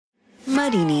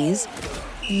Muddy Knees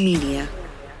Media.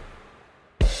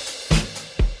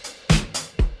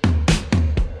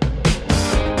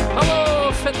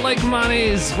 Hello, fit like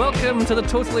Mannies. Welcome to the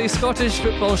Totally Scottish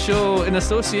Football Show in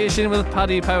association with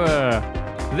Paddy Power.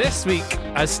 This week,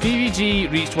 as Stevie G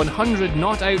reached 100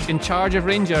 not out in charge of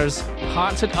Rangers,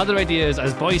 Hearts had other ideas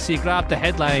as Boise grabbed the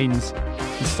headlines.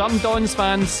 Some Dons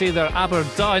fans say they're aber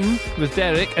done with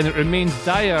Derek and it remained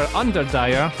dire under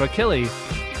Dyer for Killie.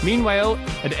 Meanwhile,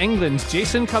 in England,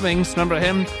 Jason Cummings, remember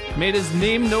him, made his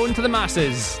name known to the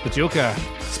masses, the Joker.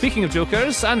 Speaking of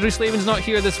Jokers, Andrew Slavin's not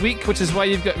here this week, which is why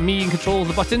you've got me in control of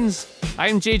the buttons.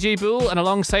 I'm JJ Bull, and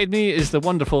alongside me is the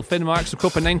wonderful Finn Marks of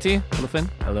Copa90. Hello,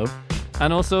 Finn. Hello.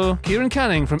 And also Kieran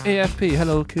Canning from AFP.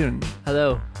 Hello, Kieran.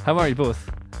 Hello. How are you both?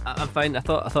 I'm fine. I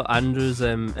thought Andrew's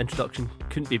introduction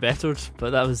couldn't be bettered, but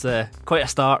that was quite a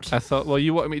start. I thought, well,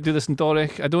 you wanted me to do this in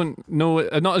Doric. I don't know,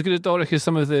 I'm not as good at Doric as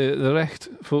some of the Recht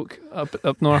folk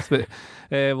up north, but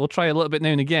we'll try a little bit now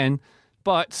and again.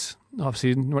 But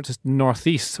obviously, not just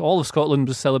northeast. All of Scotland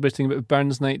was celebrating about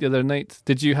Burns Night the other night.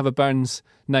 Did you have a Burns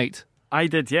Night? I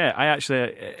did, yeah. I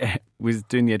actually was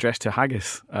doing the address to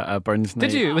Haggis at a Burns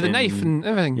Night. Did you? With a knife and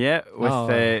everything? Yeah. With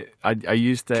I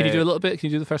used... Can you do a little bit?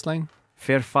 Can you do the first line?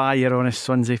 Fair fa your honest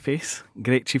Swansea face,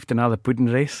 great chieftain of the pudding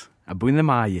race, aboon the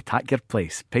ma you take your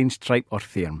place, pine stripe or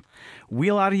firm.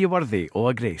 Weel are you worthy o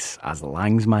a grace, as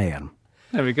lang's my arm.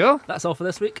 There we go. That's all for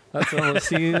this week. That's all.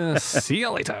 See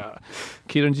you later.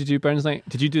 Kieran, did you do Burns Night?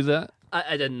 Did you do that?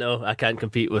 I didn't know. I can't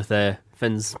compete with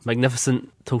Finn's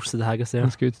magnificent toast to the haggis there.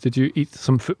 That's good. Did you eat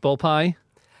some football pie?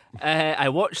 I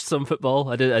watched some football.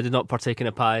 I did not partake in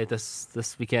a pie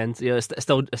this weekend. You know, it's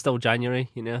still January.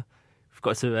 You know, we've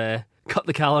got to cut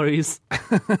the calories.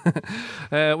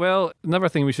 Well, another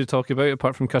thing we should talk about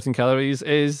apart from cutting calories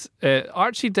is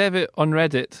Archie Devitt on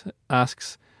Reddit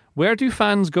asks, where do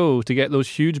fans go to get those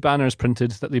huge banners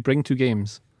printed that they bring to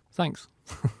games? Thanks.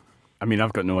 I mean,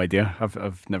 I've got no idea.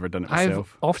 I've never done it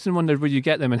myself. I've often wondered where you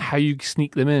get them and how you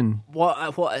sneak them in.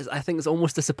 What is, I think it's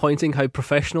almost disappointing how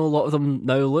professional a lot of them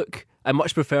now look. I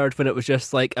much preferred when it was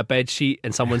just like a bed sheet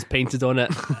and someone's painted on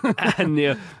it and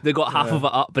they got half of it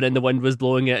up but then the wind was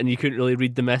blowing it and you couldn't really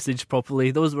read the message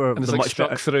properly. Those were and it's the like much struck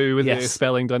better. through with Yes. the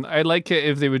spelling done. I'd like it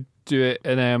if they would do it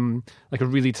in like a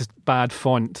really just bad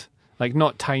font. Like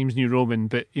not Times New Roman,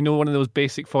 but you know, one of those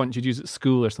basic fonts you'd use at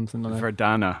school or something like that.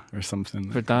 Verdana or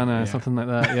something. Verdana, something like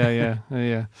that.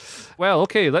 Yeah. Well,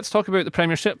 okay, let's talk about the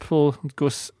Premiership. We'll go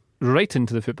right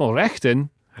into the football. Rechten.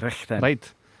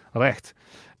 Recht.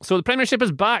 So the Premiership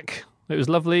is back. It was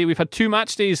lovely. We've had 2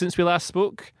 match days since we last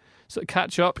spoke. So to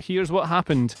catch up, here's what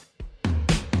happened.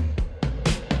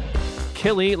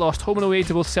 Killie lost home and away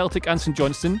to both Celtic and St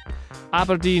Johnstone.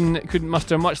 Aberdeen couldn't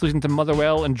muster much, losing to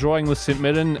Motherwell and drawing with St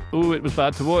Mirren. Oh, it was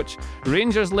bad to watch.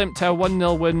 Rangers limped to a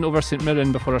 1-0 win over St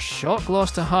Mirren before a shock loss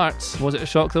to Hearts. Was it a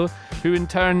shock though? Who in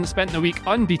turn spent the week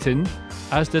unbeaten,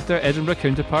 as did their Edinburgh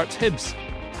counterparts Hibs.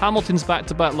 Hamilton's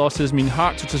back-to-back losses mean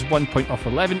Hearts, which is 1 point off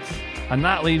 11th, and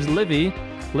that leaves Livy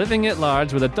living at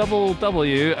large with a double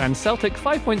W, and Celtic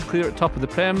 5 points clear at top of the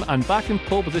Prem and back in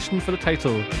pole position for the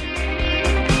title.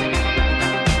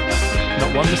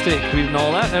 Not one mistake, reading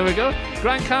all that. There we go.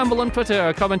 Grant Campbell on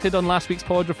Twitter commented on last week's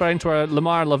pod referring to our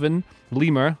Lamar loving,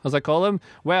 Lemur as I call him.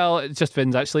 Well, it's just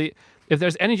Finn's actually. If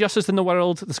there's any justice in the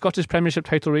world, the Scottish Premiership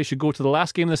title race should go to the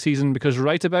last game of the season because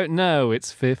right about now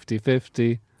it's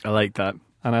 50-50. I like that.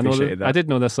 And I know that. I did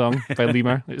know this song by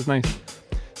Lemur. It was nice.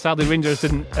 Sadly, Rangers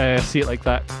didn't see it like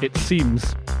that, it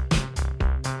seems.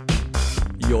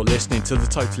 You're listening to the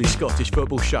Totally Scottish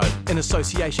Football Show in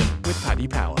association with Paddy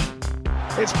Power.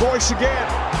 It's Boyce again.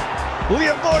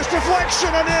 Liam Boyce deflection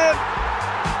and in.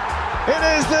 It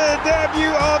is the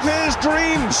debut of his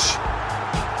dreams.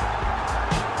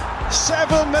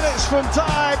 7 minutes from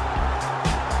time.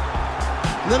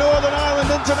 The Northern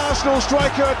Ireland international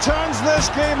striker turns this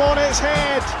game on its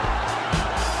head.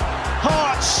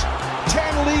 Hearts,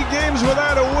 10 league games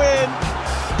without a win.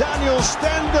 Daniel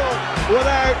Stendel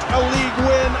without a league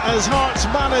win as Hearts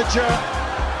manager.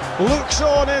 Looks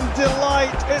on in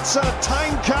delight. It's a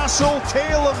Tynecastle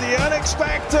tale of the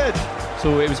unexpected.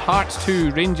 So it was Hearts 2,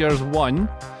 Rangers 1.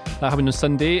 That happened on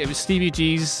Sunday. It was Stevie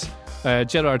G's,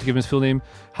 Gerrard to give him his full name,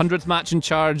 100th match in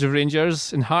charge of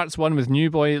Rangers. And Hearts won with new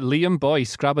boy Liam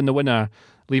Boyce grabbing the winner,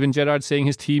 leaving Gerrard saying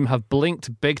his team have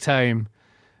blinked big time.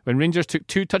 When Rangers took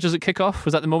 2 touches at kickoff,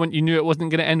 was that the moment you knew it wasn't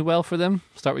going to end well for them?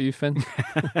 Start with you, Finn.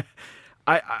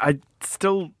 I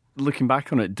still, looking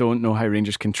back on it, don't know how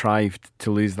Rangers contrived to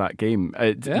lose that game.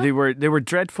 They were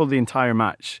dreadful the entire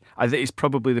match. I think it's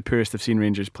probably the poorest I've seen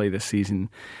Rangers play this season.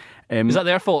 Is that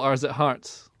their fault or is it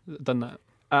Hearts that done that?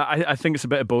 I think it's a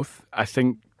bit of both. I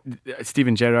think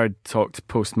Steven Gerrard talked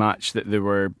post-match that there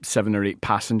were 7 or 8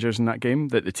 passengers in that game,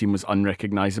 that the team was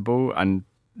unrecognisable. And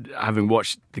having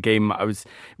watched the game,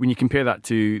 when you compare that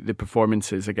to the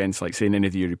performances against, like, say, any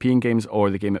of the European games or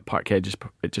the game at Parkhead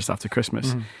just after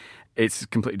Christmas, it's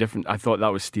completely different. I thought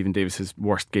that was Stephen Davis's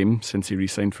worst game since he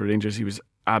re-signed for Rangers. He was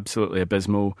absolutely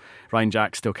abysmal. Ryan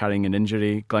Jack still carrying an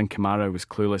injury. Glenn Kamara was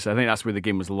clueless. I think that's where the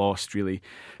game was lost, really.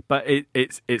 But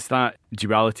it's that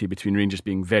duality between Rangers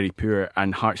being very poor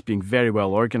and Hearts being very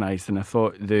well organised. And I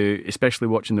thought, especially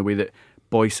watching the way that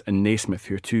Boyce and Naismith,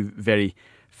 who are two very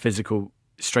physical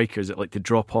strikers that like to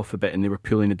drop off a bit, and they were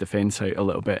pulling the defence out a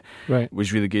little bit,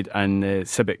 was really good. And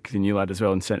Sibic, the new lad as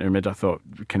well in centre mid, I thought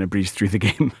kind of breezed through the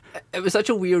game. It was such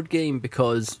a weird game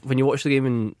because when you watch the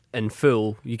game in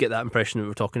full, you get that impression that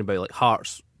we're talking about, like,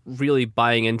 Hearts really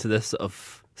buying into this sort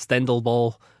of Stendhal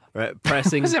ball, right?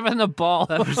 Pressing. Was everything a ball?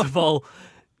 First of all,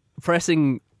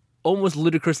 pressing almost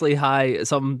ludicrously high at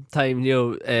some time,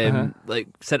 like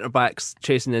centre backs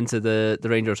chasing into the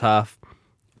Rangers half,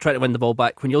 trying to win the ball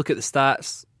back. When you look at the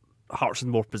stats, Hearts had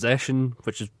more possession,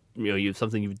 which is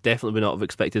something you definitely would not have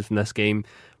expected from this game.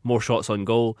 More shots on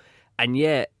goal, and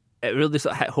yet it really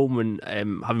sort of hit home when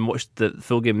having watched the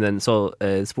full game and then saw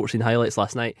Sports Scene highlights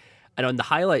last night. And on the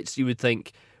highlights, you would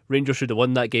think Rangers should have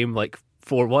won that game like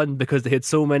 4-1 because they had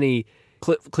so many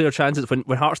clear chances when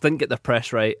Hearts didn't get their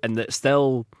press right, and that's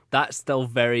still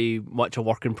very much a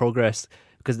work in progress.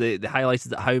 Because they highlighted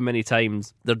that how many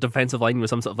times their defensive line was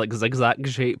some sort of like zigzag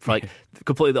shape, like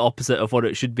completely the opposite of what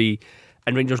it should be,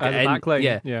 and Rangers get in,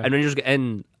 and Rangers get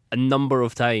in a number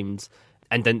of times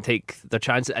and didn't take their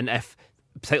chances. And if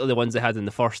particularly the ones they had in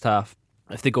the first half,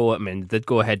 if they go, I mean, they did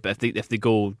go ahead, but if they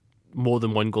go more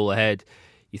than one goal ahead,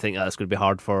 you think that's going to be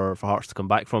hard for Hearts to come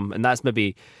back from. And that's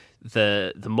maybe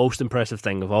the most impressive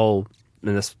thing of all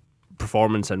in this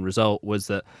performance and result was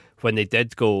that when they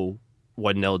did go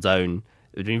 1-0 down,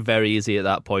 it would have been very easy at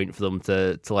that point for them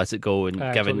to let it go, and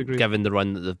given the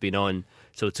run that they've been on.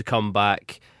 So to come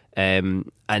back, and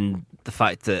the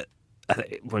fact that I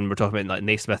think when we're talking about like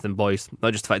Naismith and Boyce,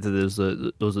 not just the fact that those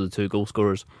are the two goal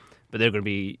scorers, but they're going to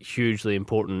be hugely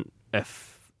important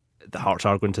if the Hearts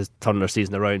are going to turn their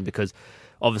season around, because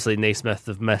obviously Naismith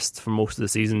have missed for most of the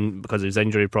season because of his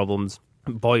injury problems.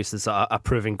 Boyce is a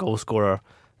proven goal scorer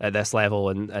at this level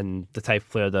and the type of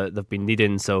player that they've been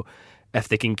needing. So if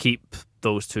they can keep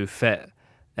those two fit,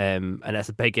 and it's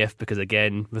a big if, because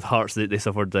again with Hearts they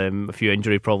suffered a few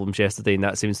injury problems yesterday, and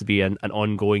that seems to be an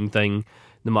ongoing thing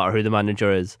no matter who the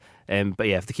manager is. But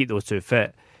yeah, if they keep those two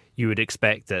fit, you would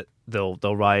expect that they'll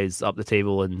rise up the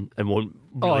table and won't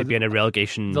really be in a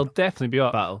relegation. They'll definitely be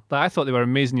up. Battle. I thought they were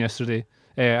amazing yesterday.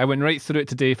 I went right through it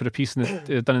today for a piece done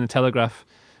in the Telegraph,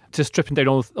 just stripping down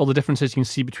all the differences you can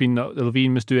see between what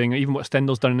Levine was doing, even what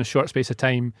Stendhal's done in a short space of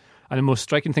time. And the most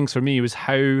striking things for me was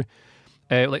how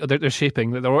they're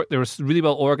shaping. They were really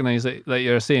well organised, like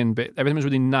you're saying, but everything was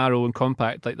really narrow and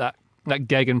compact, like that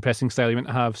Gegen pressing style you meant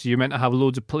to have. So you're meant to have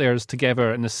loads of players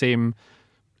together in the same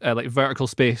like vertical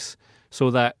space,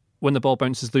 so that when the ball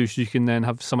bounces loose, you can then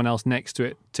have someone else next to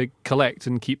it to collect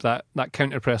and keep that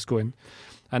counter press going.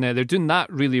 And they're doing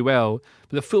that really well.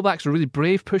 But the fullbacks are really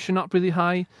brave, pushing up really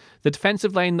high. The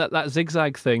defensive line, that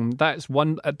zigzag thing, that's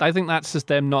one. I think that's just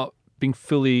them not being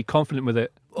fully confident with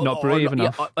it, not brave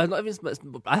enough. Yeah,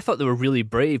 I thought they were really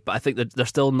brave, but I think that they're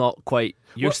still not quite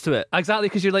used to it. Exactly,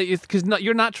 because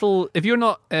you're natural. If you're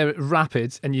not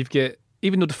rapid, and you've got,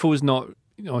 even though Defoe's not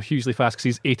hugely fast because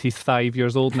he's 85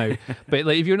 years old now, but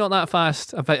like if you're not that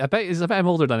fast, I bet I'm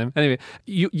older than him. Anyway,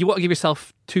 you want to give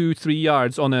yourself 2-3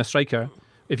 yards on a striker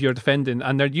if you're defending,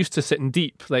 and they're used to sitting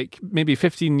deep, like maybe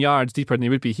 15 yards deeper than they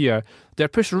would be here. They're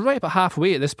pushed right about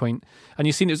halfway at this point, and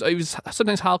you've seen it was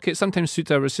sometimes Halkett, sometimes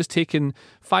Suter was just taking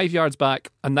 5 yards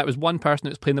back, and that was one person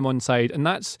that was playing them on side. And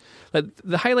that's like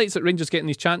the highlights that Rangers getting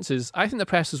these chances. I think the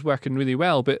press is working really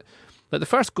well, but like the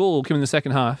first goal came in the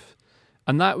second half,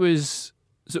 and that was.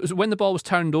 So when the ball was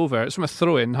turned over, it's from a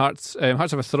throw-in. Hearts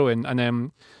have a throw-in, and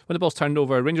when the ball's turned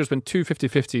over, Rangers win 2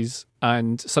 50-50s,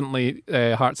 and suddenly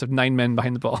Hearts have 9 men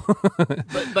behind the ball,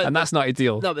 and that's not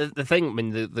ideal. No, but the thing, I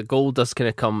mean, the goal does kind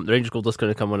of come. The Rangers goal does kind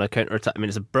of come on a counter attack. I mean,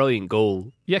 it's a brilliant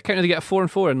goal. Yeah, counter, they get a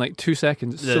 4-4 in like 2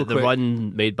 seconds. The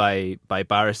run made by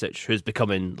Barisic, who's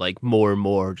becoming like more and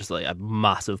more just like a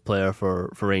massive player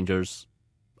for Rangers.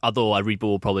 Although Aribo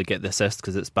will probably get the assist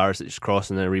because it's Barisic's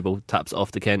cross and then Aribo taps it off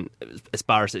to Kent. It's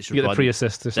Barisic's you get run the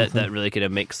pre-assist or something. That really kind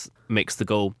of makes the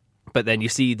goal. But then you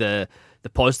see the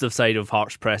positive side of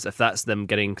Hearts press. If that's them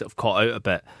getting sort of caught out a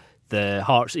bit, the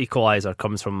Hearts equaliser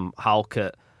comes from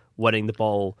Halkett winning the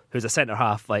ball, who's a centre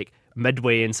half, like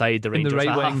midway inside the in Rangers the right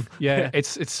half. wing. Yeah,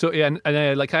 it's so. Yeah,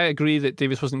 and like I agree that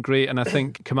Davis wasn't great, and I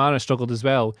think Kamara struggled as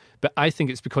well. But I think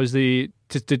it's because they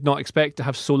just did not expect to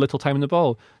have so little time on the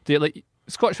ball.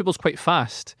 Scottish football's quite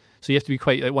fast, so you have to be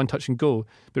quite like one touch and go.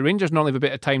 But Rangers normally have a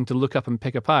bit of time to look up and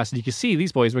pick a pass, and you can see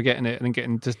these boys were getting it and then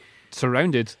getting just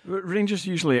surrounded. Rangers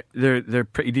usually they're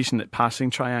pretty decent at passing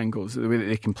triangles, the way that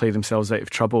they can play themselves out of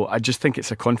trouble. I just think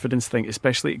it's a confidence thing,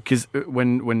 especially because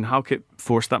when Halkett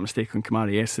forced that mistake on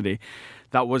Kamara yesterday,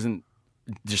 that wasn't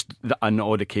just an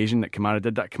odd occasion that Kamara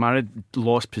did that. Kamara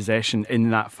lost possession in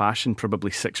that fashion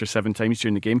probably 6 or 7 times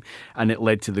during the game, and it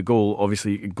led to the goal.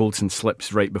 Obviously Goldson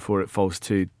slips right before it falls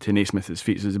to Naismith's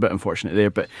feet, so it was a bit unfortunate there,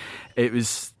 but it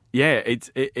was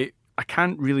I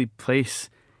can't really place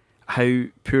how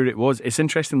poor it was. It's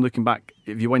interesting looking back.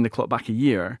 If you wind the clock back a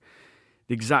year,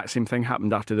 the exact same thing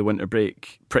happened after the winter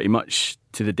break, pretty much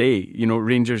to the day.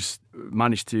 Rangers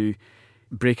managed to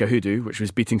break a hoodoo, which was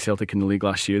beating Celtic in the league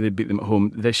last year. They beat them at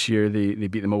home. This year they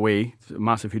beat them away.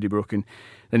 Massive hoodoo broken.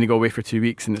 Then they go away for 2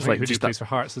 weeks, and it's like Hoodoo just plays for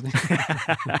Hearts, doesn't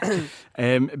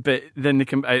he? but then they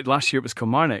come last year. It was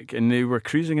Kilmarnock, and they were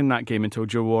cruising in that game until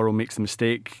Joe Worrell makes the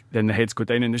mistake. Then the heads go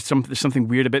down, and there's something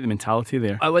weird about the mentality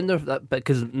there. I wonder if that,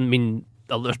 because there's been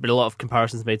a lot of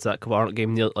comparisons made to that Kilmarnock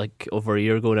game like over a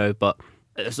year ago now, but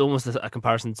it's almost a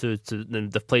comparison to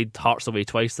they've played Hearts away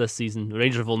twice this season. The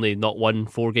Rangers have only not won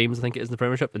 4 games, I think it is, in the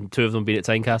Premiership, and 2 of them being at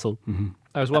Tynecastle. Mm-hmm.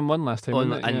 I was 1-1 last time,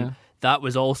 wasn't it? And that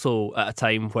was also at a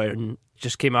time when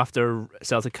just came after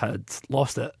Celtic had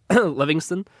lost at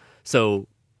Livingston, so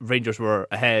Rangers were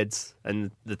ahead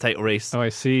in the title race. Oh, I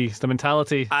see. It's the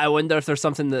mentality. I wonder if there's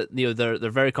something that they're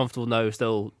very comfortable now,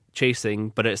 still chasing,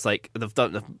 but it's like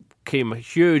they've came a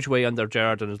huge way under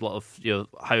Gerrard, and there's a lot of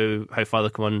how far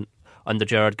they've come on under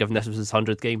Gerrard, given this was his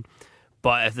 100th game.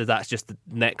 But if that's just the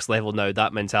next level now,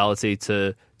 that mentality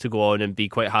to go on and be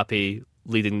quite happy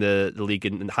leading the league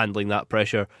and handling that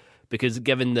pressure, because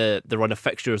given the run of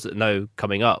fixtures that are now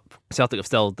coming up, Celtic have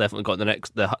still definitely got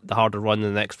the harder run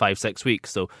in the next 5-6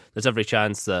 weeks, so there's every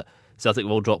chance that Celtic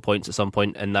will drop points at some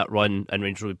point in that run, and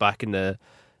Rangers will be back in the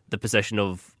position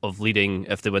of leading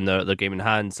if they win their game in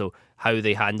hand. So how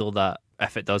they handle that,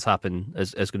 if it does happen,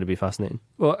 is going to be fascinating.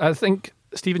 Well, I think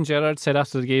Steven Gerrard said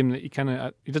after the game that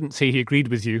he didn't say he agreed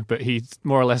with you, but he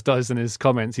more or less does in his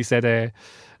comments. He said,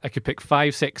 I could pick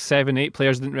 5, 6, 7, 8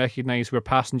 players I didn't recognise who were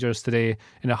passengers today.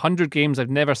 In 100 games, I've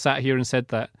never sat here and said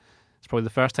that. It's probably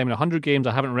the first time in 100 games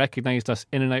I haven't recognised us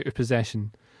in and out of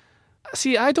possession.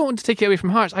 See, I don't want to take it away from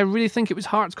Hearts. I really think it was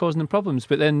Hearts causing them problems,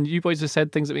 but then you boys have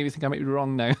said things that make me think I might be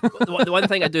wrong now. The one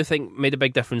thing I do think made a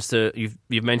big difference to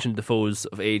you've mentioned Defoe's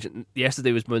of age.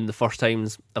 Yesterday was one of the first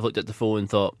times I've looked at Defoe and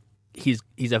thought he's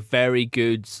a very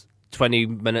good 20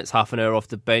 minutes, half an hour off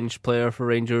the bench player for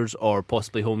Rangers, or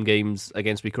possibly home games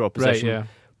against weaker opposition. Right, yeah.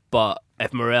 But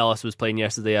if Morelos was playing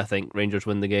yesterday, I think Rangers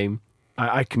win the game.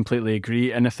 I completely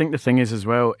agree, and I think the thing is as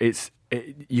well,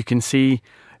 you can see.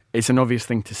 It's an obvious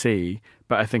thing to say,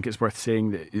 but I think it's worth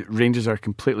saying that Rangers are a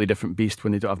completely different beast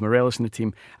when they don't have Morelos in the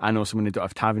team, and also when they don't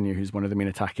have Tavernier, who's one of the main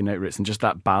attacking outrights, and just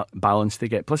that balance they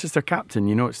get. Plus, it's their captain,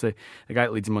 it's the guy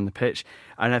that leads them on the pitch.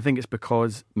 And I think it's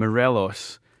because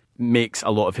Morelos makes a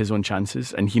lot of his own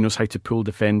chances, and he knows how to pull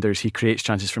defenders. He creates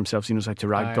chances for himself, so he knows how to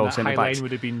ragdoll centre backs. High line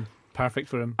would have been perfect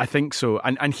for him. I think so,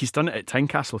 and he's done it at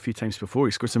Tynecastle a few times before.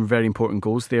 He scored some very important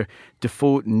goals there.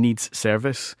 Defoe needs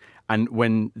service, and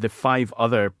when the 5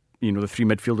 other the 3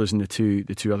 midfielders and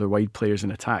the two other wide players in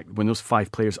attack, when those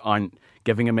 5 players aren't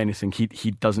giving him anything,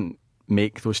 he doesn't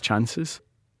make those chances.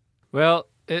 Well,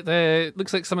 it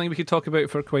looks like something we could talk about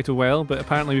for quite a while, but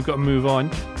apparently we've got to move on.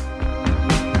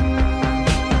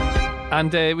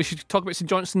 And we should talk about St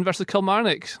Johnstone versus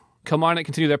Kilmarnock. Kilmarnock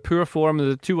continue their poor form of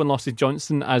the 2-1 loss to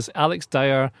Johnstone, as Alex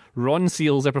Dyer, Ron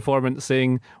seals their performance,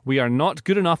 saying, "We are not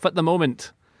good enough at the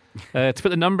moment." To put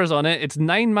the numbers on it, it's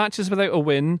 9 matches without a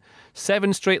win,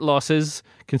 7 straight losses,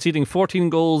 conceding 14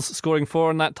 goals, scoring 4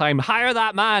 in that time. Hire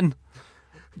that man!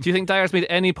 Do you think Dyer's made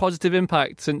any positive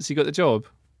impact since he got the job?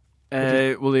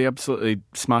 Well, he absolutely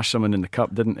smashed someone in the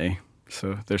cup, didn't he?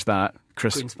 So there's that.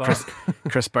 Chris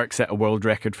Burke set a world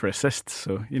record for assists,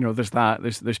 so there's that.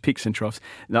 There's peaks and troughs.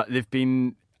 Now, they've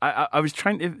been. I was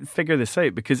trying to figure this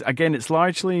out, because again, it's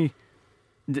largely.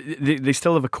 They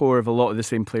still have a core of a lot of the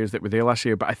same players that were there last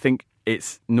year, but I think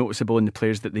it's noticeable in the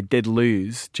players that they did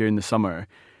lose during the summer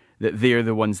that they're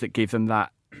the ones that gave them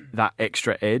that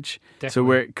extra edge. Definitely. So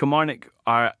where Kilmarnock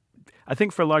are, I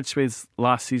think for large swathes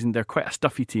last season, they're quite a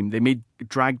stuffy team. They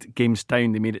dragged games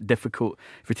down. They made it difficult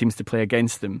for teams to play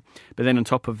against them. But then on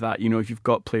top of that, if you've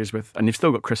got players and they've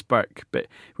still got Chris Burke, but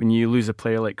when you lose a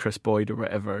player like Chris Boyd or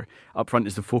whatever, up front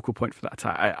is the focal point for that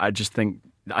attack. I just think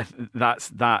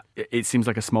it seems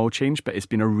like a small change, but it's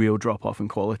been a real drop off in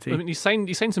quality. I mean, you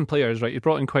signed some players, right? You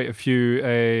brought in quite a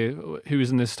few. Who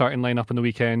was in the starting lineup on the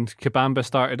weekend? Kabamba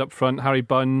started up front. Harry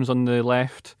Bunn on the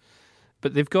left.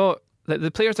 But they've got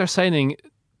the players they're signing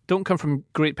don't come from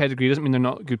great pedigree. Doesn't mean they're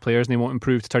not good players and they won't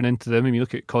improve to turn into them. I mean, you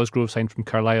look at Cosgrove signed from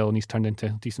Carlisle and he's turned into a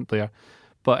decent player.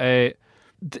 But it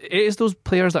is those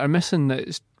players that are missing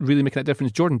that's really making a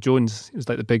difference. Jordan Jones is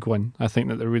like the big one, I think,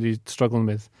 that they're really struggling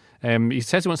with. He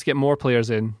says he wants to get more players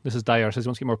in. This is Dyer, says he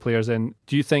wants to get more players in.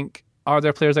 Do you think, are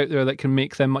there players out there that can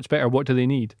make them much better? What do they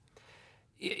need?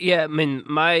 Yeah, I mean,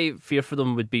 my fear for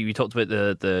them would be, we talked about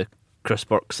the Chris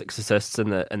Burke 6 assists in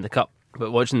the Cup,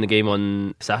 but watching the game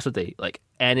on Saturday, like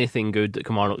anything good that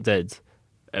Kilmarnock did,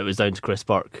 it was down to Chris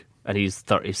Burke, and he's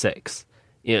 36.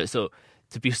 So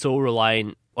to be so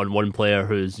reliant on one player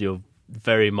who's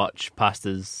very much past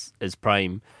his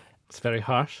prime, it's very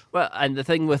harsh. Well, and the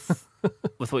thing with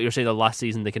what you're saying, the last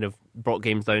season they kind of brought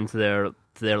games down to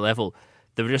their level.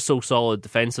 They were just so solid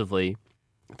defensively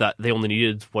that they only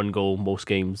needed one goal most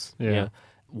games. Yeah.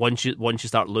 Once you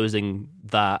start losing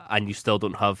that and you still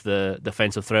don't have the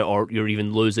defensive threat, or you're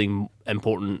even losing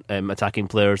important attacking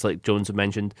players like Jones had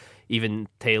mentioned, even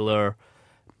Taylor.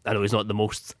 I know he's not the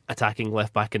most attacking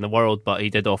left back in the world, but he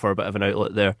did offer a bit of an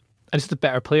outlet there. And he's just a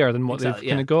better player than what they've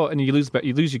kind of got. And you lose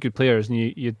your good players, and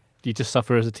you just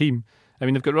suffer as a team. I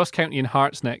mean, they've got Ross County and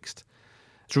Hearts next.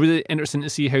 It's really interesting to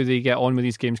see how they get on with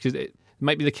these games, because it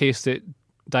might be the case that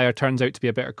Dyer turns out to be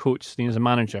a better coach than he is a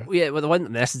manager. Yeah, well,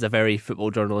 this is a very football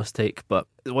journalist take, but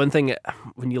the one thing,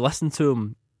 when you listen to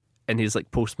him in his like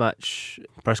post-match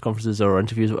press conferences or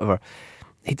interviews or whatever,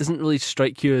 he doesn't really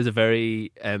strike you as a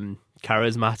very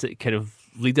charismatic kind of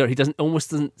leader. He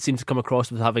almost doesn't seem to come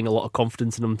across with having a lot of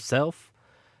confidence in himself.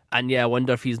 And yeah, I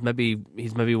wonder if he's maybe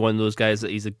one of those guys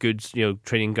that he's a good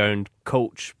training ground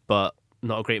coach, but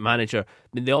not a great manager. I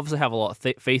mean, they obviously have a lot of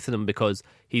faith in him because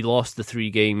he lost the 3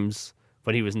 games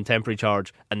when he was in temporary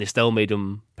charge, and they still made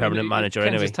him permanent manager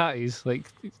anyway. His tatties, like,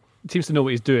 he seems to know what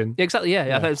he's doing. Yeah, exactly.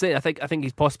 Yeah. I think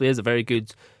he possibly is a very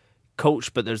good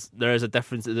coach, but there is a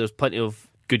difference. There's plenty of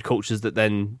good coaches that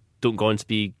then don't go on to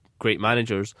be great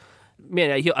managers.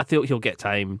 I think he'll get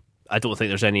time. I don't think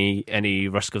there's any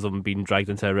risk of them being dragged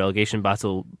into a relegation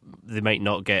battle. They might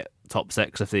not get top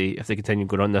 6 if they continue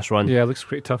going on this run. Yeah, it looks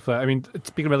pretty tough. I mean,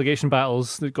 speaking of relegation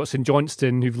battles, they've got St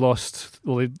Johnstone who've lost.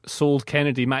 Well, they sold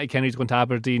Kennedy. Matty Kennedy's going to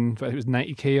Aberdeen. I think it was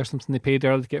 90k or something they paid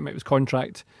early to get him out of his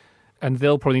contract, and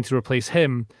they'll probably need to replace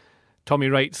him. Tommy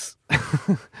Wright's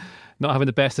not having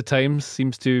the best of times.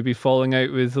 Seems to be falling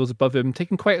out with those above him.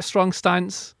 Taking quite a strong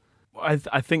stance.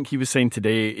 I think he was saying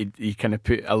today he kind of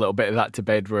put a little bit of that to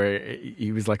bed, where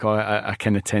he was like, I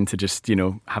kind of tend to just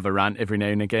have a rant every now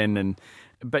and again,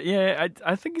 but yeah,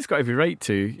 I think he's got every right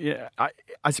to. Yeah,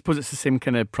 I suppose it's the same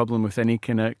kind of problem with any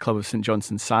kind of club of St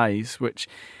Johnstone's size, which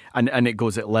and it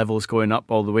goes at levels going up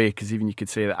all the way, because even you could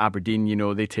say that Aberdeen,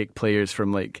 they take players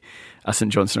from like a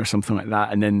St Johnstone or something like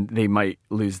that, and then they might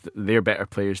lose their better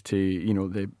players to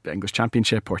the English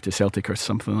Championship or to Celtic or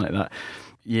something like that.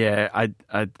 Yeah,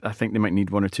 I think they might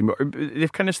need one or two more.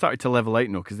 They've kind of started to level out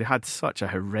now, because they had such a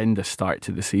horrendous start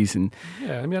to the season.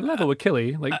 Yeah, I mean, a level with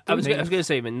Killie. Like, I was going to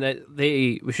say, I mean,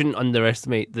 we shouldn't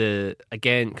underestimate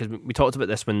because we talked about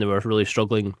this when they were really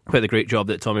struggling, quite the great job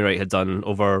that Tommy Wright had done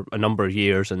over a number of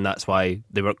years, and that's why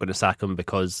they weren't going to sack him,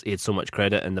 because he had so much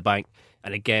credit in the bank.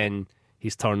 And again,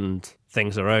 he's turned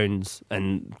things around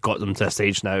and got them to a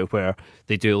stage now where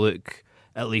they do look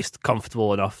at least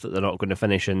comfortable enough that they're not going to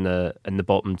finish in the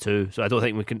bottom 2. So I don't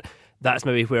think we can. That's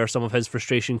maybe where some of his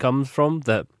frustration comes from.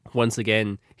 That once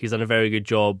again he's done a very good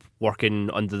job working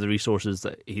under the resources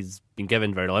that he's been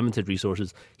given, very limited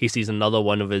resources. He sees another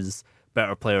one of his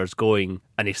better players going,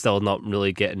 and he's still not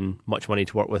really getting much money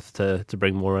to work with to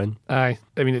bring more in. Aye,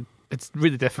 I mean it's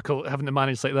really difficult having to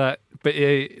manage like that. But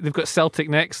they've got Celtic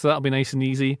next, so that'll be nice and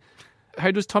easy.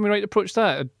 How does Tommy Wright approach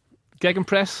that?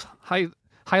 Gegenpress, high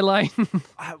line.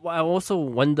 I also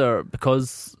wonder,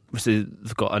 because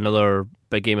they've got another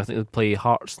big game. I think they play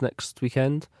Hearts next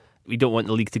weekend. We don't want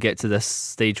the league to get to this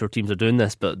stage where teams are doing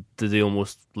this, but do they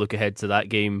almost look ahead to that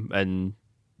game and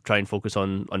try and focus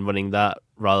on winning that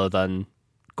rather than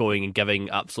going and giving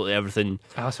absolutely everything?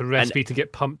 That's a recipe to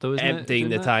get pumped, though, isn't it? Emptying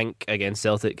the tank against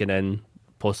Celtic and then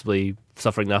possibly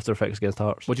suffering the after effects against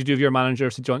Hearts. What do you do with your manager,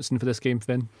 St Johnstone, for this game,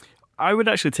 Finn? I would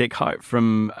actually take heart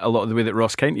from a lot of the way that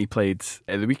Ross County played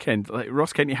at the weekend. Like,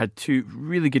 Ross County had 2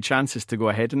 really good chances to go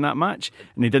ahead in that match,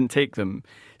 and they didn't take them.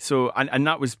 So, and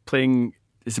that was playing.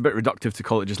 It's a bit reductive to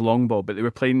call it just long ball, but they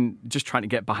were playing, just trying to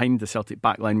get behind the Celtic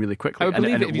backline really quickly. I would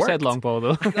believe and it if you said long ball,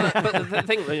 though. But the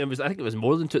thing, I think it was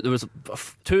more than 2. There was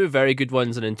 2 very good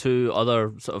ones and then 2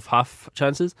 other sort of half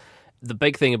chances. The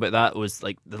big thing about that was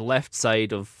like the left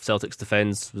side of Celtic's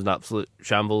defence was an absolute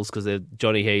shambles because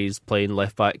Johnny Hayes playing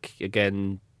left back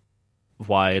again.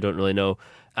 Why, I don't really know.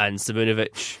 And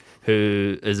Simunovic,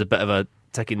 who is a bit of a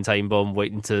ticking time bomb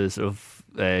waiting to sort of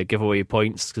give away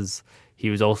points because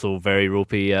he was also very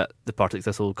ropey at the Partick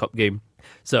Thistle Cup game.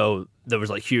 So there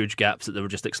was like huge gaps that they were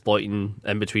just exploiting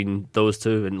in between those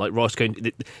 2. And like Ross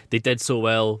County, they did so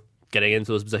well getting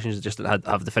into those positions, just didn't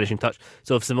have the finishing touch.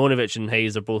 So if Simunovic and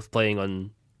Hayes are both playing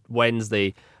on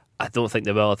Wednesday, I don't think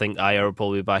they will. I think Ayer will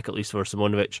probably be back at least for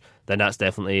Simunovic. Then that's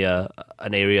definitely an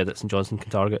area that St Johnstone can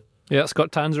target. Yeah,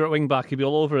 Scott Tanser at wing back, he'd be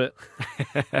all over it.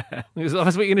 That's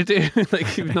what you're going to do.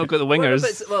 Like, you've not got the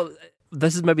wingers. Well,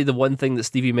 this is maybe the one thing that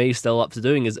Stevie May's still up to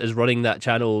doing is running that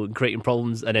channel and creating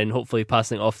problems and then hopefully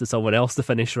passing it off to someone else to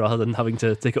finish rather than having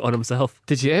to take it on himself.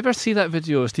 Did you ever see that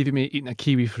video of Stevie May eating a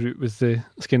kiwi fruit with the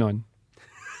skin on?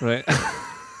 Right.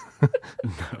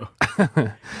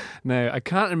 No. Now, I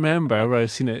can't remember where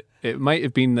I've seen it. It might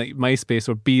have been like MySpace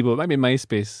or Bebo. It might be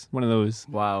MySpace, one of those.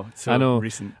 Wow, so I know.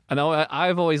 recent. I know.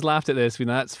 I've always laughed at this.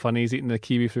 That's funny. He's eating the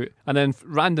kiwi fruit. And then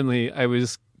randomly, I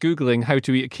was Googling how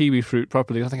to eat a kiwi fruit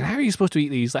properly. I was thinking, how are you supposed to eat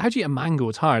these? Like, how do you eat a mango?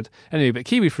 It's hard. Anyway, but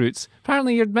kiwi fruits,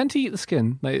 apparently you're meant to eat the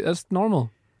skin. Like, that's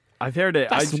normal. I've heard it.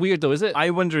 That's weird though, is it?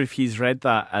 I wonder if he's read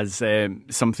that as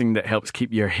something that helps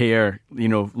keep your hair,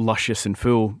 luscious and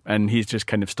full, and he's just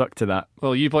kind of stuck to that.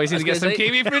 Well, you boys need to get some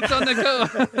kiwi fruits on the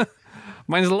go.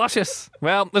 Mine's luscious.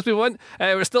 Well, let's move on.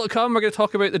 We're still to come. We're going to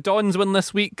talk about the Dons win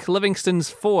this week, Livingston's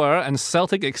 4, and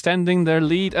Celtic extending their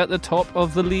lead at the top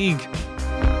of the league.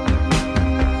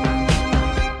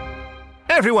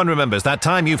 Everyone remembers that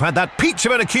time you've had that peach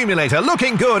of an accumulator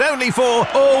looking good only for,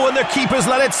 and the keeper's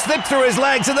let it slip through his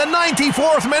legs in the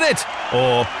 94th minute.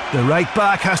 Or the right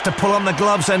back has to pull on the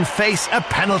gloves and face a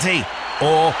penalty.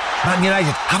 Or Man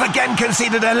United have again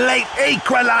conceded a late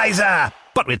equaliser.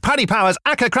 But with Paddy Power's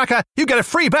Acca Cracker, you get a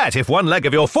free bet if one leg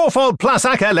of your fourfold plus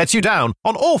Acca lets you down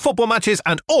on all football matches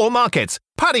and all markets.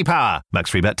 Paddy Power.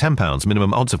 Max free bet £10.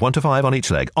 Minimum odds of 1 to 5 on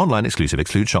each leg. Online exclusive.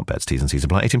 Exclude shop bets. T's and C's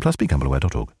apply. 18 plus.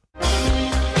 BeGambleAware.org.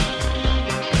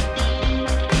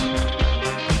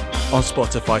 On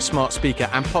Spotify, smart speaker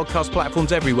and podcast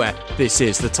platforms everywhere, this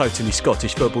is the Totally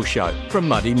Scottish Football Show from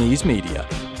Muddy Knees Media.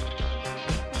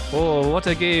 Oh, what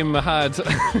a game I had.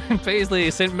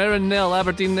 Paisley, St Mirren 0,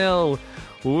 Aberdeen 0.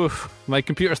 Oof, my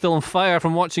computer's still on fire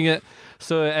from watching it.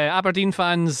 So Aberdeen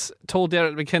fans told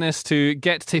Derek McInnes to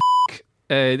get to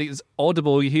it's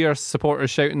audible. You hear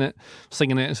supporters shouting it,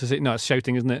 singing it. It's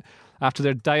shouting, isn't it? After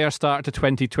their dire start to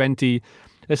 2020.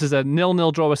 This is a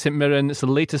 0-0 draw with St Mirren. It's the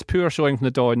latest poor showing from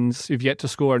the Dons, who've yet to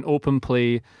score an open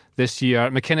play this year.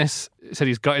 McInnes said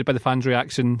he's gutted by the fans'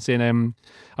 reaction, saying,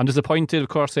 I'm disappointed, of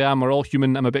course I am, we're all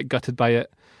human, I'm a bit gutted by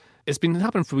it. It's been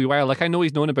happening for a wee while. Like, I know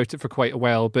he's known about it for quite a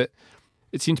while, but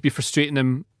it seemed to be frustrating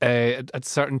him at a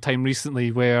certain time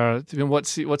recently where,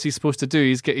 what's he supposed to do?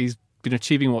 He's been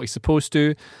achieving what he's supposed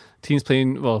to. The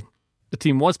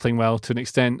team was playing well to an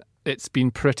extent. It's been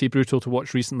pretty brutal to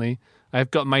watch recently. I've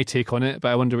got my take on it, but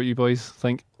I wonder what you boys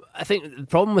think. I think the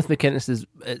problem with McInnes is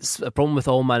it's a problem with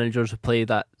all managers who play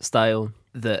that style,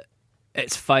 that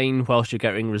it's fine whilst you're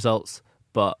getting results,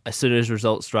 but as soon as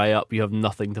results dry up, you have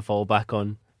nothing to fall back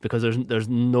on because there's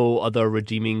no other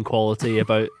redeeming quality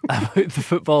about the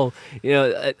football.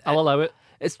 I'll allow it.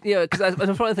 It's because I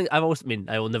probably think I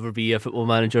will never be a football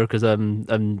manager because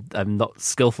I'm not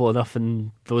skillful enough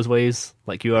in those ways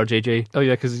like you are, JJ. Oh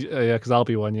yeah, because I'll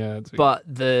be one. Yeah, but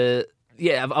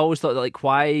I've always thought that, like,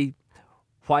 why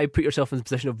put yourself in the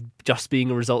position of just being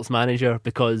a results manager,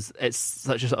 because it's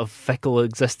such a sort of fickle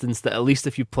existence that at least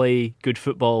if you play good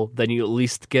football, then you at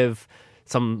least give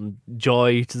some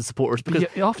joy to the supporters, because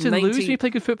you often lose when you play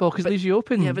good football because it leaves you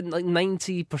open. Yeah, but like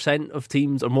 90% of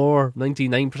teams or more,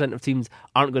 99% of teams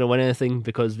aren't going to win anything,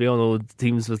 because we all know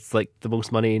teams with like the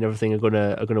most money and everything are going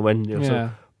to win. So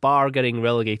bar getting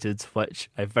relegated, which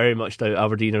I very much doubt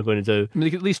Aberdeen are going to do. I mean, they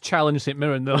could at least challenge St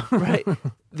Mirren though. Right.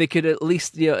 They could at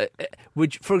least,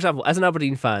 for example, as an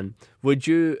Aberdeen fan, would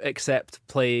you accept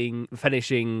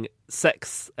finishing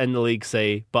 6th in the league,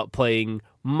 say, but playing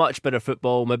much better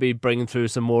football, maybe bringing through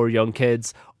some more young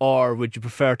kids, or would you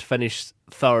prefer to finish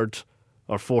 3rd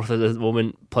or 4th at the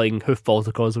moment playing hoofball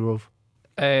to Cosgrove?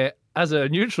 As a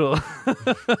neutral,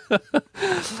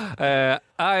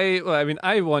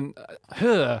 I want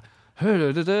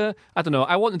I don't know.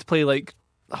 I want them to play like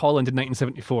Holland in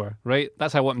 1974, right?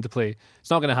 That's how I want them to play. It's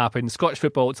not going to happen. Scottish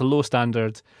football, it's a low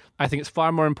standard. I think it's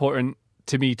far more important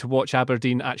to me to watch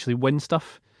Aberdeen actually win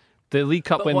stuff. The League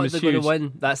Cup win was huge. They're going to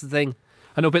win. That's the thing.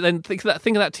 I know, but then think of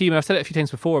that team. I've said it a few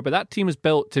times before, but that team was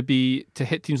built to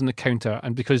hit teams on the counter,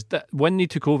 and because when they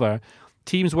took over,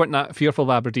 teams weren't that fearful of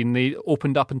Aberdeen. They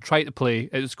opened up and tried to play.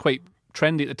 It was quite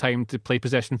trendy at the time to play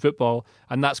possession football,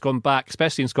 and that's gone back,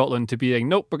 especially in Scotland, to being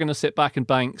nope, we're going to sit back in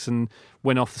banks and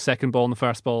win off the second ball and the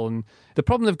first ball. And the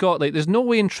problem they've got, like, there's no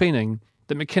way in training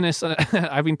that McInnes,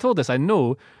 I've been told this, I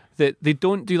know, that they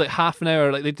don't do like half an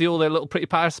hour, like they do all their little pretty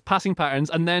passing patterns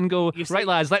and then go, right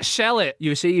lads, let's shell it.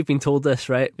 You say you've been told this,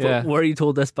 right? Yeah. But were you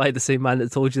told this by the same man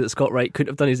that told you that Scott Wright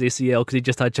couldn't have done his ACL because he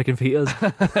just had chicken fajitas?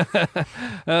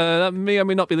 That may or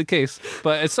may not be the case,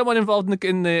 but it's someone involved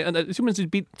in the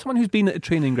someone who's been at a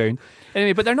training ground.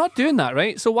 Anyway, but they're not doing that,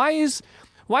 right? So why is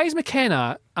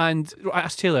McKenna and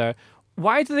Ash Taylor,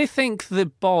 why do they think the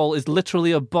ball is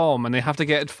literally a bomb and they have to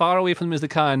get as far away from them as they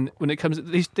can when it comes?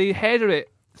 They header it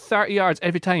 30 yards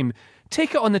every time.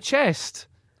 Take it on the chest.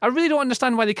 I really don't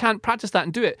understand why they can't practice that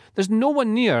and do it. There's no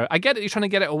one near. I get it, you're trying to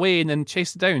get it away and then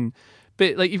chase it down,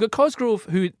 but like you've got Cosgrove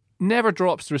who never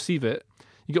drops to receive it.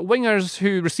 You've got wingers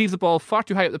who receive the ball far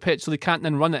too high up the pitch, so they can't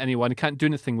then run at anyone. They can't do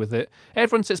anything with it.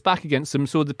 Everyone sits back against them,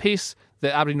 so the pace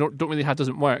that Aberdeen don't really have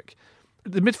doesn't work.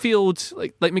 The midfield,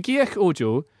 like McGeoch,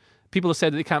 Ojo, people have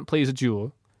said that they can't play as a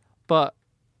duo, but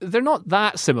they're not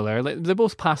that similar. Like, they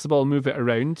both pass the ball and move it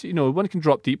around. You know, one can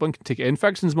drop deep, one can take it in.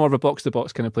 Ferguson's more of a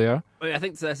box-to-box kind of player. I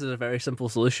think this is a very simple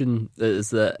solution,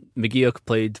 is that McGeoch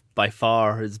played by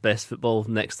far his best football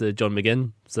next to John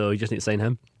McGinn, so you just need to sign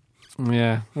him.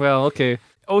 Yeah, well, okay.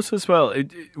 Also as well,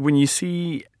 when you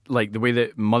see like the way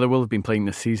that Motherwell have been playing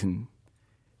this season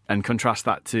and contrast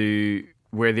that to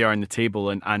where they are in the table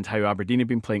and how Aberdeen have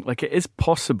been playing, like, it is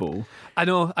possible. I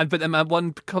know, but then my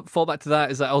one fallback to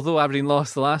that is that although Aberdeen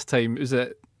lost the last time, it was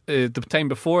that the time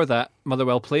before that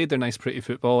Motherwell played their nice pretty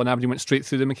football and Aberdeen went straight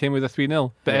through them and came with a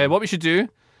 3-0. But what we should do,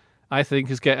 I think,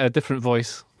 is get a different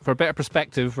voice. For a better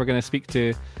perspective, we're going to speak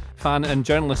to fan and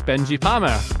journalist Benji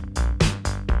Palmer.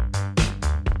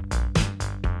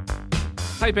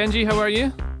 Hi Benji, how are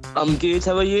you? I'm good,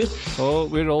 how are you? Oh,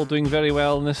 we're all doing very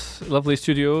well in this lovely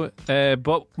studio.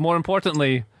 But more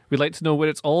importantly, we'd like to know where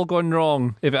it's all gone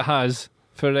wrong, if it has,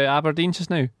 for Aberdeen just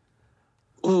now.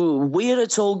 Ooh, where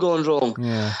it's all gone wrong?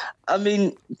 Yeah. I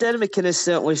mean, Derek McInnes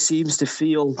certainly seems to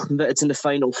feel that it's in the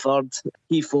final third.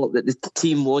 He thought that the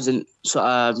team wasn't sort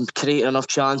of creating enough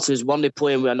chances, weren't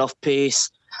playing with enough pace.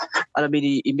 And I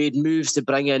mean, he made moves to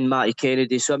bring in Matty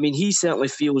Kennedy. So I mean, he certainly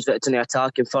feels that it's in the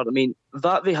attacking third. I mean,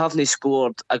 Vatvi haven't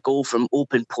scored a goal from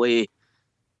open play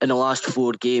in the last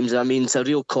 4 games. I mean, it's a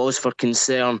real cause for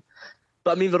concern.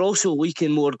 But I mean, we're also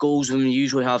leaking more goals than we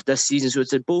usually have this season. So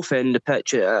it's at both ends of the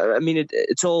pitch. I mean,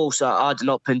 it's all sort of adding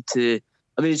up into.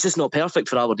 I mean, it's just not perfect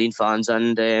for Aberdeen fans,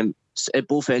 and at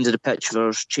both ends of the pitch,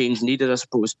 there's change needed, I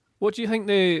suppose. What do you think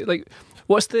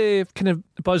what's the kind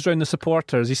of buzz around the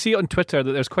supporters? You see it on Twitter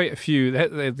that there's quite a few,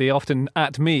 they often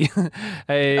at me,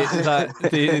 that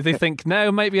they think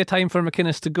now might be a time for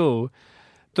McInnes to go.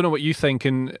 Don't know what you think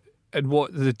and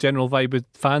what the general vibe with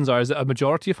fans are. Is it a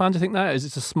majority of fans who think that? Is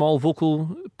it a small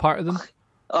vocal part of them?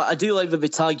 I do like that we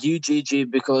tag you, JJ,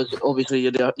 because obviously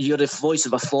you're the voice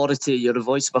of authority. You're the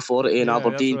voice of authority in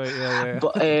Aberdeen. That's right, yeah.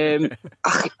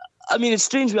 But I mean, it's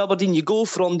strange with Aberdeen. You go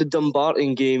from the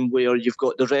Dumbarton game where you've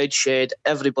got the red shed,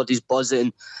 everybody's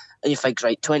buzzing, and you think,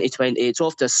 right, 2020, it's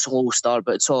off to a slow start,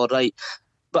 but it's all right.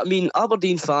 But I mean,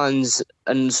 Aberdeen fans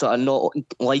and sort of not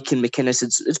liking McInnes,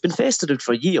 it's been festered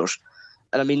for years.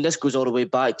 And I mean, this goes all the way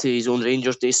back to his own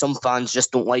Rangers days. Some fans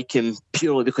just don't like him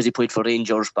purely because he played for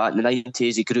Rangers back in the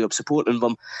 90s. He grew up supporting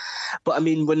them. But I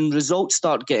mean, when results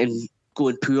start going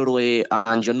poorly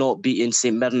and you're not beating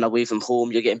St Mirren away from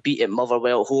home, you're getting beat at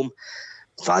Motherwell at home,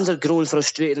 fans are growing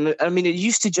frustrated. And I mean, it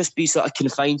used to just be sort of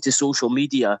confined to social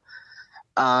media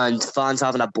and fans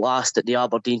having a blast at the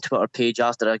Aberdeen Twitter page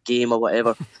after a game or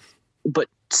whatever. But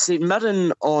St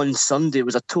Mirren on Sunday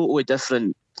was a totally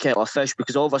different kettle of fish,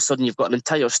 because all of a sudden you've got an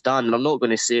entire stand, and I'm not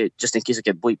going to say it just in case I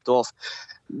get bleeped off.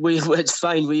 It's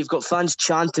fine. We've got fans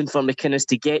chanting for McInnes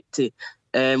to get to,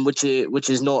 which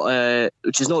is not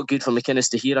good for McInnes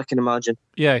to hear, I can imagine.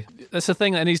 Yeah, that's the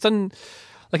thing, and he's done.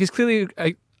 Like, he's clearly.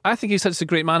 I think he's such a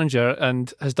great manager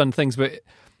and has done things, but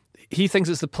he thinks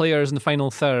it's the players in the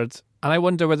final third. And I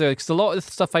wonder whether, because a lot of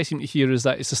the stuff I seem to hear is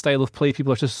that it's a style of play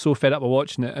people are just so fed up with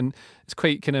watching it, and it's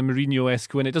quite kind of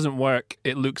Mourinho-esque. When it doesn't work,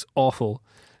 it looks awful.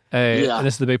 And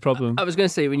this is the big problem. I was going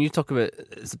to say, when you talk about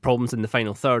the problems in the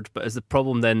final third, but is the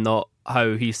problem then not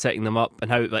how he's setting them up and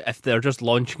how, like, if they're just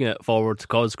launching it forward to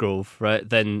Cosgrove, right,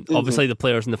 then obviously the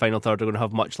players in the final third are going to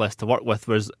have much less to work with,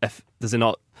 whereas does it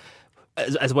not,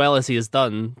 as well as he has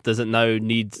done, does it now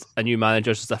need a new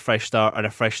manager, just a fresh start and a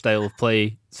fresh style of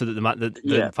play so that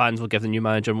the fans will give the new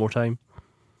manager more time?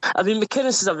 I mean,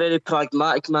 McInnes is a very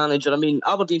pragmatic manager. I mean,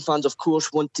 Aberdeen fans, of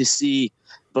course, want to see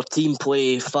their team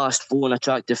play fast, flowing,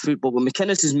 attractive football, but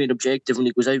McInnes' main objective when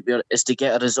he goes out there is to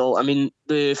get a result. I mean,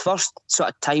 the first sort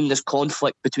of time this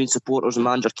conflict between supporters and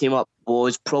manager came up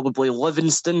was probably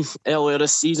Livingston earlier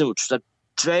this season, which was a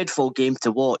dreadful game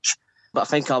to watch. But I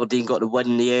think Aberdeen got the win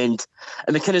in the end.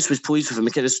 And McInnes was pleased with it.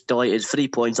 McInnes was delighted. 3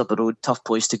 points up the road, tough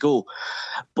place to go.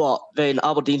 But then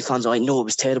Aberdeen fans are like, no, it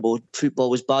was terrible. Football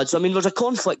was bad. So, I mean, there's a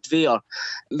conflict there.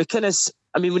 McInnes,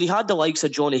 I mean, when he had the likes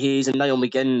of Johnny Hayes and Niall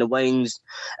McGinn in the wings,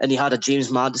 and he had a James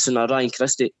Maddison or Ryan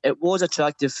Christie, it was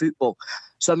attractive football.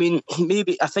 So, I mean,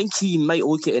 I think he might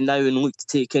look at it now and look to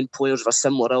take in players of a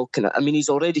similar ilk. I mean, he's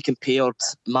already compared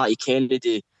Matty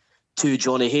Kennedy to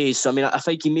Johnny Hayes. So, I mean, I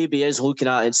think he maybe is looking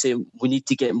at it and saying we need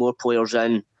to get more players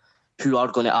in who are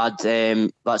going to add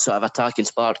that sort of attacking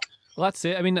spark. Well, that's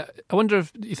it. I mean, I wonder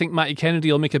if you think Matty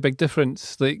Kennedy will make a big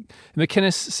difference. Like,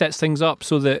 McInnes sets things up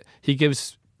so that he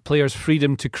gives players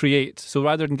freedom to create. So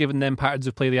rather than giving them patterns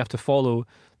of play they have to follow,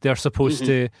 they're supposed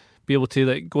to be able to,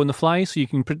 like, go on the fly. So you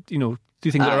can, do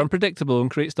things that are unpredictable and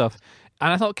create stuff.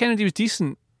 And I thought Kennedy was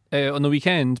decent on the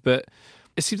weekend, but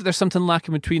it seems that there's something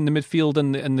lacking between the midfield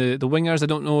and the wingers. I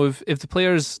don't know if the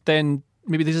players then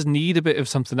maybe they just need a bit of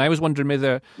something. I was wondering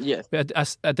whether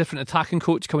a different attacking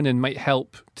coach coming in might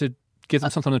help to give them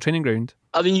something on the training ground.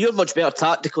 I mean, you're much better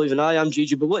tactically than I am,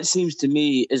 Gigi, but what it seems to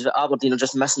me is that Aberdeen are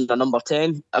just missing the number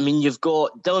 10. I mean, you've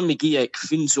got Dylan McGeoch,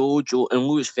 Finzo Ojo and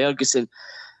Lewis Ferguson.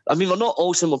 I mean, they're not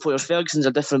all similar players. Ferguson's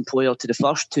a different player to the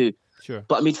first two. Sure.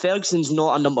 But I mean, Ferguson's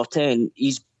not a number 10.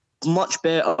 He's much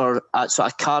better at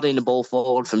sort of carrying the ball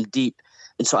forward from deep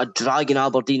and sort of dragging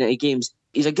Aberdeen into games.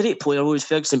 He's a great player, Lewis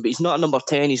Ferguson, but he's not a number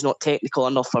 10. He's not technical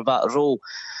enough for that role.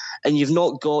 And you've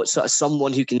not got sort of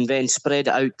someone who can then spread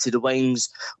it out to the wings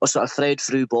or sort of thread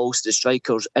through balls to the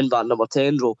strikers in that number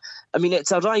 10 role. I mean,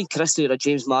 it's a Ryan Christie or a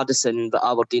James Maddison that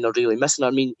Aberdeen are really missing. I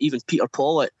mean, even Peter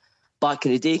Pawlett back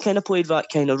in the day kind of played that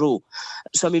kind of role.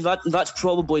 So, I mean, that's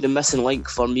probably the missing link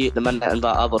for me at the minute in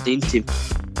that Aberdeen team.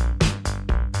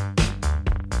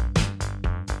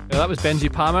 That was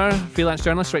Benji Palmer, freelance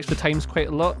journalist, writes for The Times quite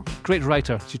a lot. Great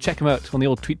writer, so check him out on the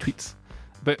old tweets.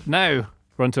 But now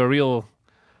we're on to a real...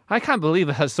 I can't believe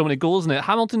it has so many goals in it.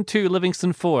 Hamilton 2,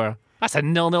 Livingston 4. That's a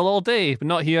 0-0 all day, but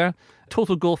not here.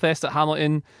 Total goal fest at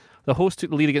Hamilton. The host took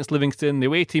the lead against Livingston. The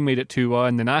away team made it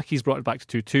 2-1. The Nackies brought it back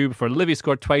to 2-2 before Livy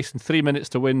scored twice in 3 minutes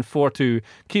to win 4-2.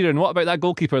 Kieran, what about that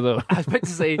goalkeeper, though? I was about to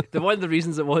say, one of the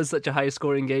reasons it was such a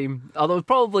high-scoring game, although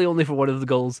probably only for one of the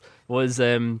goals, was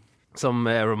some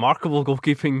remarkable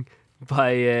goalkeeping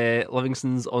by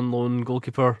Livingston's on-loan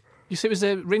goalkeeper. You say it was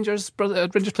a Rangers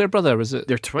player brother, was it?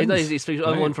 They're twins. He's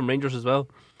on loan from Rangers as well.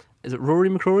 Is it Rory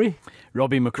McCrory?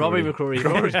 Robbie McCrory.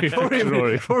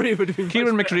 Rory would have been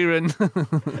Kieran McCreeran.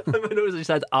 I noticed he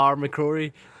said R.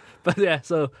 McCrory. But yeah,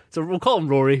 so we'll call him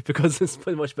Rory because it's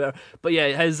pretty much better. But yeah,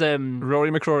 his Rory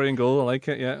McCrory in goal. I like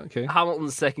it. Yeah, okay.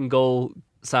 Hamilton's second goal,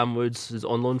 Sam Woods is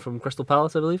on loan from Crystal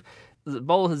Palace, I believe. The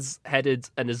ball is headed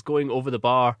and is going over the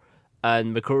bar,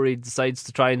 and McCrory decides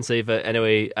to try and save it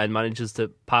anyway and manages to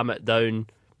palm it down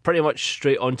pretty much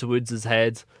straight onto Woods'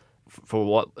 head for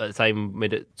what at the time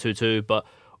made it 2-2. But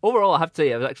overall, I have to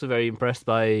say, I was actually very impressed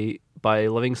by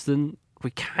Livingston.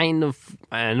 I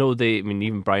know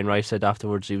even Brian Rice said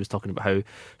afterwards, he was talking about how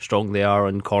strong they are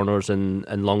on corners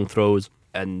and long throws,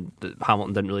 and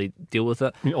Hamilton didn't really deal with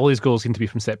it. I mean, all these goals seem to be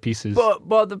from set pieces.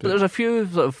 But there's a few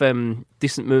sort of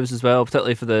decent moves as well,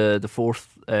 particularly for the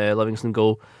fourth Livingston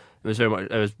goal. It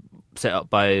was set up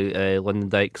by Lyndon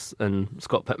Dykes, and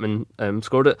Scott Pittman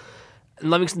scored it. And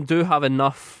Livingston do have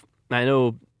enough. I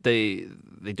know they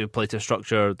do play to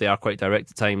structure. They are quite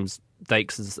direct at times.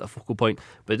 Dykes is a focal point,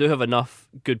 but they do have enough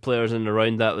good players in and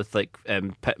around that with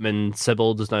Pittman.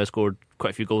 Sibbald has now scored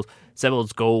quite a few goals.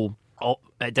 Sibbald's goal,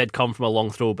 it did come from a long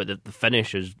throw, but the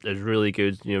finish is really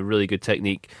good. Really good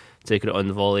technique, taking it on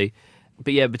the volley.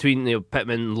 But yeah, between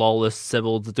Pittman, Lawless,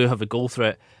 Sibbald, they do have a goal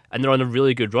threat, and they're on a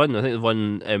really good run. I think they've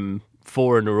won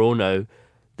 4 in a row now.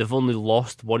 They've only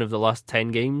lost one of the last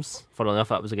 10 games. Funnily enough,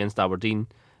 that was against Aberdeen.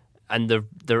 And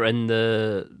they're in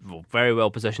very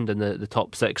well positioned in the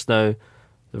top 6 now.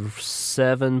 They're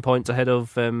 7 points ahead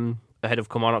of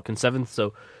Kilmarnock in 7th.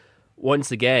 So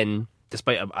once again,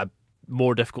 despite a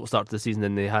more difficult start to the season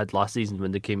than they had last season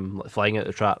when they came flying out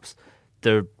the traps,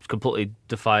 they're completely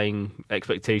defying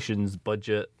expectations,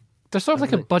 budget. They're sort of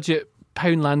like a budget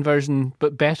Poundland version,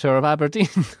 but better of Aberdeen.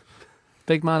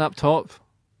 Big man up top.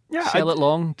 Yeah, Sell it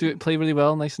long, play really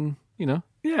well, nice and,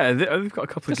 Yeah, they've got a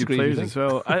couple of good players as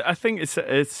well. I think it's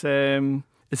a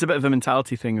bit of a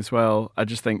mentality thing as well. I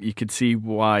just think you could see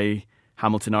why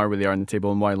Hamilton are where they are in the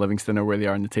table and why Livingston are where they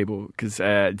are in the table. Because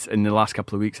in the last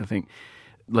couple of weeks, I think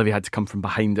Livy had to come from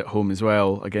behind at home as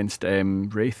well against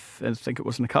Wraith, I think it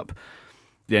was in the Cup.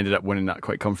 They ended up winning that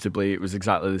quite comfortably. It was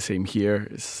exactly the same here.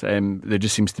 There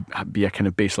just seems to be a kind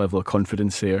of base level of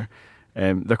confidence there.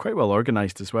 They're quite well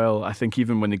organised as well. I think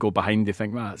even when they go behind, they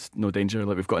think, it's no danger,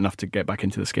 like we've got enough to get back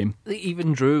into this game. They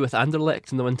even drew with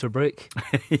Anderlecht in the winter break.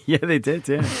 Yeah, they did,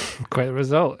 yeah. Quite a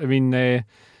result. I mean,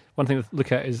 one thing to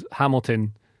look at is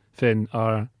Hamilton, Finn,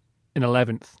 are in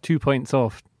 11th, 2 points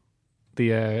off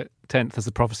the 10th, as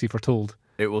the prophecy foretold.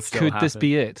 It will still Could happen. this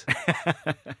be it?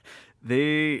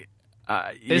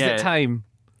 Is it time?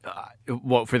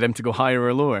 What, for them to go higher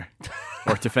or lower?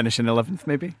 Or to finish in 11th,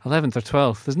 maybe? 11th or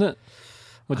 12th, isn't it?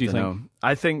 What do you think? Know.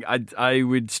 I think I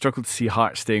would struggle to see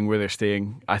Hearts staying where they're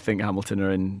staying. I think Hamilton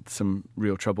are in some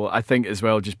real trouble. I think as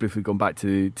well, just briefly going back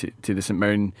to the St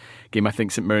Mirren game, I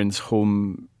think St Mirren's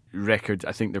home record,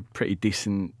 I think they're pretty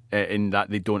decent in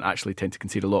that they don't actually tend to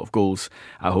concede a lot of goals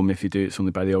at home. If you do, it's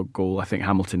only by the odd goal. I think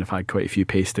Hamilton have had quite a few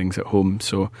pastings at home,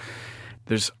 so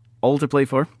there's all to play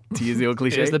for, to use the old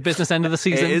cliche. It's the business end of the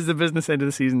season. It is the business end of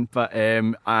the season, but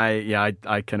I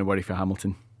kind of worry for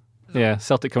Hamilton. Yeah,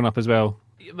 Celtic coming up as well.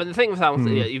 But the thing with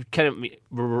Hamilton, you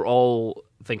we're all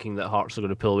thinking that Hearts are going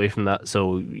to pull away from that.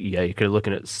 So yeah, you're kind of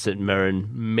looking at St Mirren,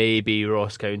 maybe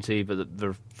Ross County, but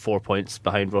they're 4 points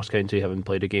behind Ross County, having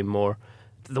played a game more.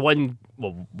 One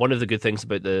of the good things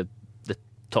about the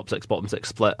top six, bottom six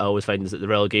split, I always find, is that the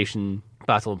relegation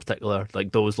battle in particular,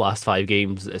 like those last 5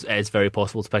 games, it's very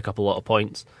possible to pick up a lot of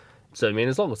points. So I mean,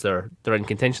 as long as they're in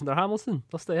contention, they're Hamilton,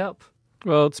 they'll stay up.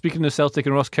 Well, speaking of Celtic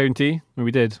and Ross County,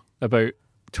 we did about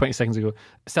 20 seconds ago.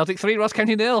 Celtic 3, Ross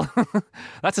County 0.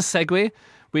 That's a segue.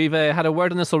 We've had a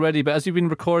word on this already, but as we've been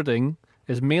recording,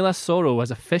 is Mela Soro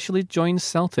has officially joined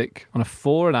Celtic on a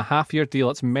 4.5-year deal.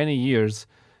 That's many years.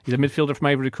 He's a midfielder from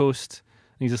Ivory Coast.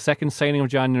 And he's the second signing of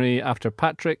January after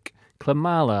Patrick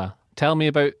Klimala. Tell me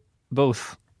about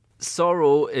both.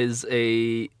 Soro is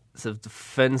a sort of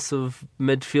defensive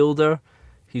midfielder.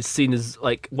 He's seen as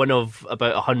like one of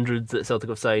about 100 that Celtic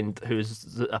have signed who's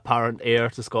the apparent heir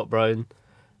to Scott Brown.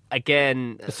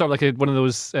 Again, it's sort of like one of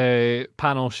those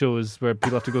panel shows where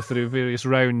people have to go through various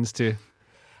rounds to...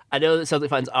 I know that Celtic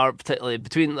fans aren't particularly...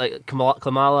 Between like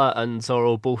Klimala and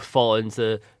Soro both fall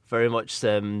into very much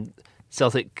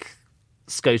Celtic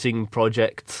scouting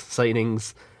project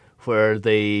signings where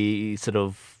they sort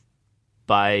of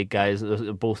buy guys,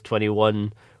 both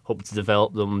 21, hope to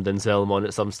develop them, then sell them on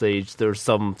at some stage. There's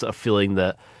some sort of feeling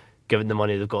that given the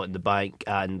money they've got in the bank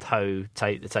and how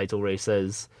tight the title race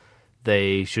is,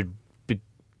 they should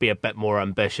be a bit more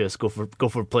ambitious, go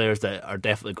for players that are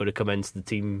definitely going to come into the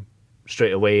team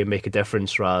straight away and make a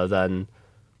difference rather than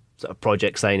sort of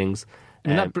project signings.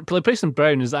 And that replacing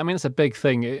Brown it's a big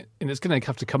thing, and it's going to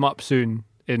have to come up soon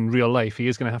in real life. He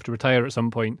is going to have to retire at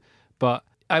some point, but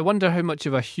I wonder how much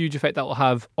of a huge effect that will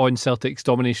have on Celtic's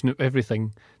domination of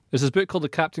everything. There's this book called The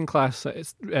Captain Class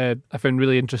that I found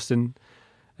really interesting,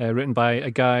 written by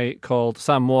a guy called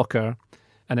Sam Walker.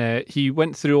 And he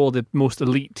went through all the most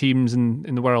elite teams in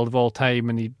the world of all time,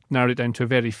 and he narrowed it down to a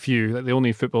very few. Like the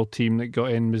only football team that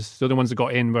got in was the only ones that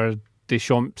got in were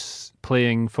Deschamps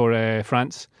playing for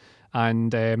France,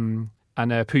 and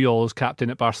Puyol's captain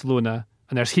at Barcelona.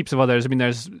 And there's heaps of others. I mean,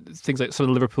 there's things like some of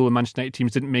the Liverpool and Manchester United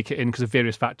teams didn't make it in because of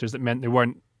various factors that meant they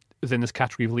weren't within this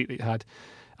category of elite that you had.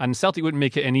 And Celtic wouldn't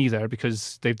make it in either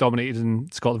because they've dominated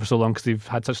in Scotland for so long because they've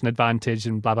had such an advantage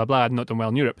and blah, blah, blah, and not done well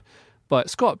in Europe. But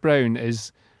Scott Brown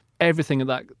is everything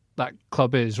that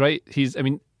club is, right? He's,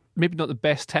 maybe not the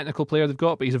best technical player they've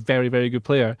got, but he's a very, very good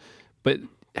player. But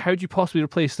how do you possibly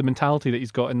replace the mentality that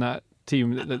he's got in that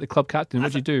team, the club captain?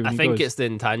 What do you do? I think it's the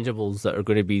intangibles that are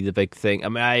going to be the big thing.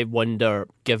 I wonder,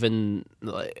 given,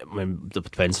 it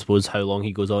depends, I suppose, how long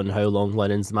he goes on, how long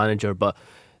Lennon's the manager, but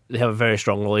they have a very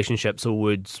strong relationship, so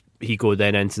would he go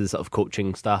then into the sort of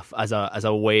coaching staff as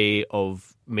a way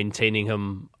of maintaining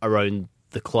him around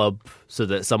the club so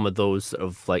that some of those sort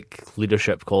of like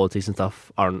leadership qualities and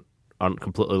stuff aren't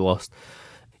completely lost?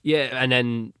 Yeah, and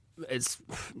then it's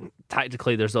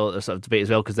tactically there's a sort of debate as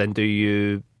well, because then do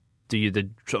you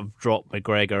sort of drop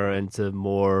McGregor into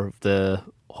more of the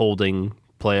holding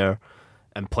player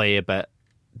and play a bit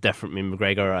different?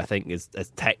 McGregor, I think, is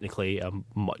technically a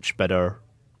much better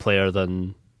player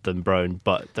than than Brown,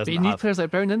 but doesn't But you need have... players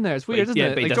like Brown in there. It's weird, isn't yeah,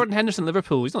 it? but he Like Jordan Henderson,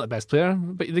 Liverpool, he's not the best player,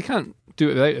 but they can't do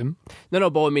it without him. No,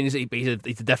 but I mean, he's a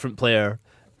different player.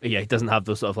 Yeah, he doesn't have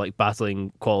those sort of like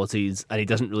battling qualities, and he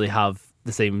doesn't really have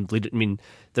the same lead. I mean,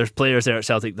 there's players there at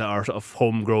Celtic that are sort of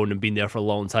homegrown and been there for a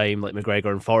long time, like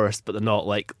McGregor and Forrest, but they're not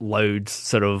like loud,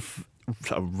 sort of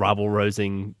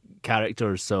rabble-rousing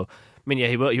characters. So, I mean, yeah,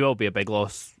 he will be a big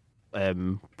loss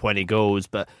when he goes.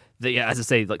 But as I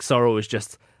say, like Soro is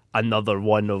just another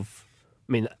one of.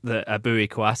 I mean, the Abui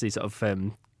Kouassi sort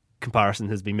of comparison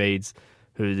has been made.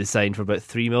 Who they signed for about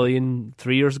 $3 million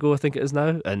 3 years ago, I think it is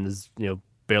now, and is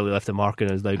barely left a mark and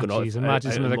is now going on.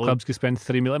 Imagine some of the clubs could spend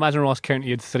 $3 million. Imagine Ross County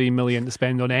had $3 million to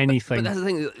spend on anything. But that's the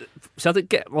thing. Celtic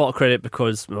get a lot of credit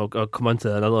because I'll come on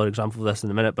to another example of this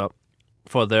in a minute, but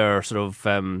for their sort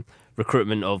of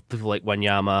recruitment of people like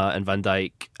Wanyama and Van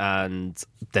Dijk and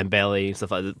Dembele and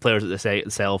stuff like that, players that they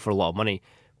sell for a lot of money.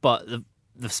 But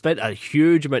they've spent a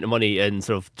huge amount of money in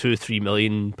sort of £2-3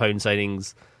 million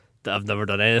signings that have never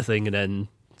done anything, and then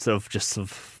sort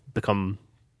of become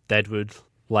deadwood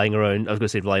lying around. I was going to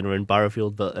say lying around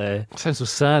Barrowfield, but sounds so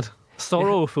sad.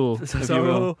 Sorrowful.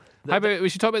 Sorrow. How about we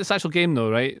should talk about this actual game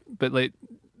though, right? But like,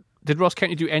 did Ross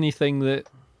County do anything that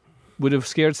would have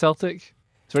scared Celtic?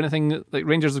 Is there anything like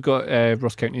Rangers have got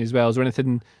Ross County as well? Is there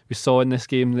anything we saw in this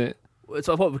game that? It's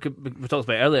what we talked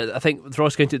about earlier. I think with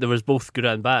Ross County there was both good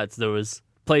and bad. There was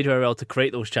played very well to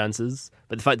create those chances,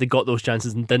 but the fact they got those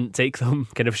chances and didn't take them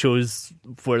kind of shows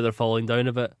where they're falling down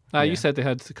a bit. You said they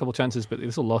had a couple of chances, but they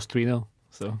still lost 3-0.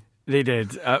 So they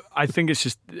did. I think it's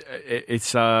just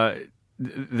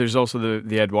there's also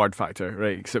the Edouard factor,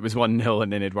 right? Because it was 1-0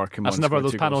 and then Edouard came on. That's another of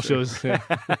those panel shows. Yeah.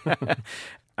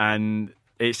 And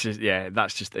it's just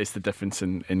it's the difference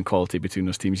in quality between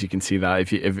those teams. You can see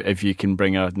that if you can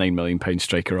bring a £9 million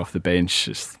striker off the bench,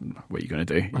 it's what are you going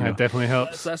to do? It definitely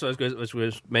helps. That's what I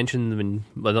was mentioning. I mean,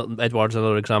 Edouard's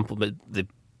another example, but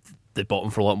they bought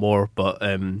him for a lot more. But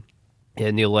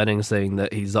Neil Lennon saying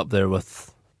that he's up there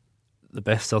with the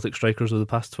best Celtic strikers of the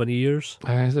past 20 years.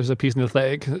 There's a piece in the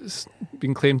Athletic that's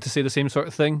been claimed to say the same sort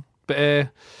of thing, but.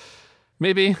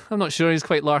 Maybe. I'm not sure. He's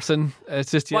quite Larsson. It's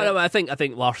just Well, I think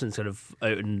Larsson's sort of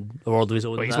out in the world of his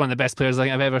own. He's one of the best players I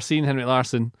think I've ever seen, Henrik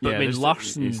Larsson. But I mean,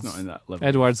 Larsson's not in that level.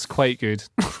 Edouard's quite good.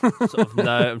 Sort of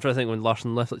now, I'm trying to think when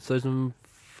Larsson left, like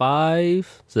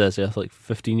 2005. So that's like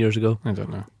 15 years ago. I don't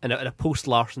know. In a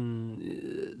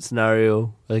post-Larsson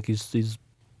scenario, I think he's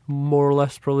more or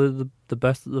less probably the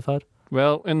best that they've had.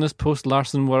 Well, in this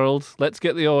post-Larsson world, let's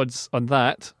get the odds on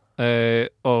that.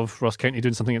 Of Ross County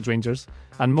doing something at Rangers,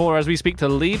 and more as we speak to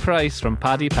Lee Price from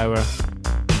Paddy Power.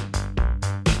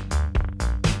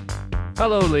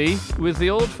 Hello, Lee. With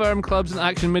the Old Firm clubs in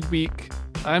action midweek,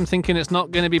 I'm thinking it's not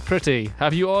going to be pretty.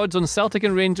 Have you odds on Celtic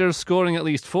and Rangers scoring at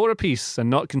least 4 apiece and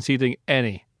not conceding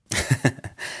any?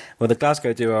 Well, the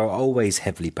Glasgow duo are always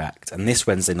heavily backed, and this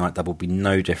Wednesday night double will be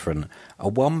no different. A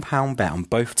 £1 bet on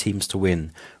both teams to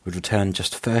win would return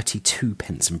just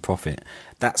 32p in profit.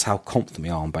 That's how confident we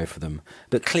are on both of them.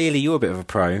 But clearly you're a bit of a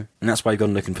pro, and that's why you've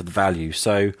gone looking for the value.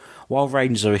 So, while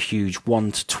Rangers are a huge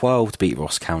 1-12 to beat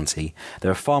Ross County, they're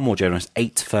a far more generous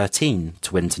 8-13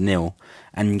 to win to 0,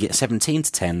 and you get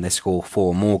 17-10, they score 4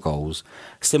 or more goals.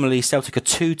 Similarly, Celtic are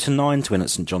 2-9 to win at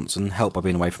St Johnstone, helped by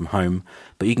being away from home,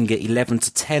 but you can get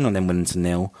 11-10 on them winning to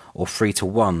 0, or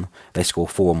 3-1, they score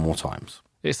 4 or more times.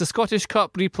 It's the Scottish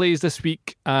Cup replays this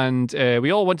week, and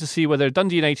we all want to see whether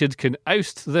Dundee United can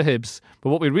oust the Hibs, but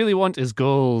what we really want is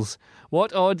goals.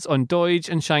 What odds on Doidge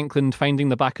and Shankland finding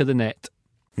the back of the net?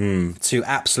 2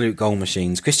 absolute goal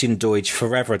machines. Christian Doidge,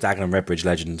 forever a Dagenham Redbridge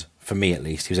legend, for me at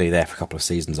least. He was only there for a couple of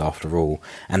seasons after all.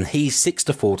 And he's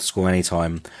 6-4 to score any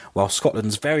time, while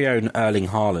Scotland's very own Erling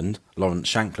Haaland, Lawrence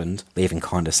Shankland, they even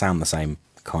kind of sound the same,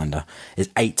 is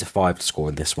 8-5 to score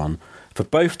in this one. For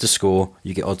both to score,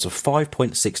 you get odds of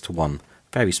 5.6 to 1.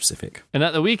 Very specific. And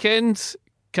at the weekend,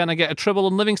 can I get a treble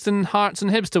on Livingston, Hearts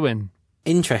and Hibs to win?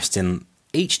 Interesting.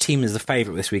 Each team is the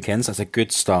favourite this weekend, so that's a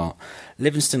good start.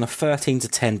 Livingston are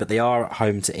 13-10, but they are at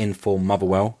home to inform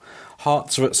Motherwell.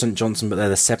 Hearts are at St Johnstone, but they're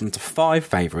the 7-5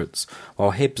 favourites,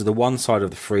 while Hibs are the one side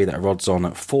of the 3 that are odds on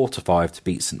at 4-5 to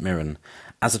beat St Mirren.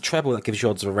 As a treble, that gives you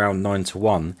odds of around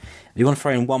 9-1. If you want to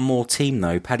throw in one more team,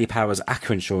 though, Paddy Power's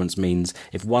ACCA insurance means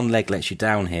if one leg lets you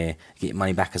down here, you get your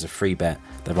money back as a free bet.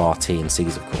 There are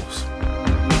T&Cs, of course.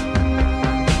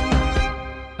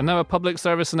 And now a public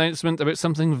service announcement about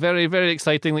something very, very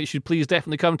exciting that you should please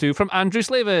definitely come to from Andrew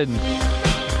Slavin.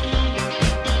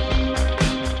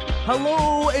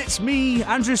 Hello, it's me,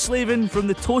 Andrew Slavin from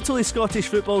the Totally Scottish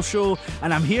Football Show,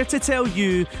 and I'm here to tell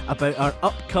you about our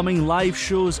upcoming live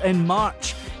shows in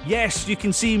March. Yes, you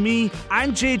can see me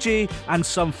and JJ and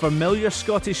some familiar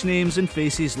Scottish names and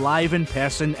faces live in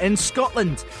person in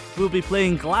Scotland. We'll be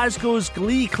playing Glasgow's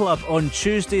Glee Club on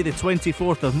Tuesday the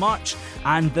 24th of March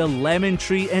and the Lemon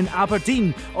Tree in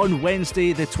Aberdeen on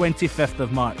Wednesday the 25th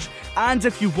of March. And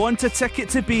if you want a ticket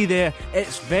to be there,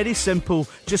 it's very simple.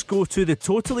 Just go to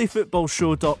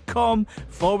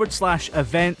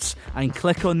thetotallyfootballshow.com/events and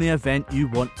click on the event you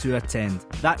want to attend.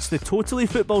 That's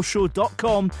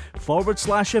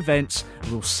thetotallyfootballshow.com/events.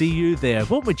 We'll see you there,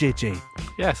 won't we, JJ?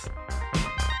 Yes.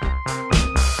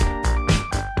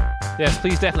 Yes,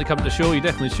 please definitely come to the show. You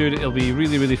definitely should. It'll be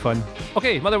really, really fun.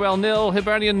 Okay, Motherwell 0,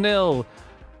 Hibernian 0.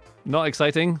 Not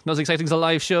exciting. Not as exciting as a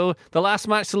live show. The last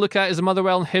match to look at is a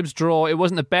Motherwell and Hibs draw. It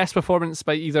wasn't the best performance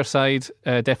by either side.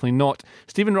 Definitely not.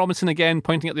 Stephen Robinson again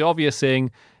pointing at the obvious,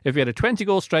 saying, if we had a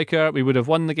 20-goal striker, we would have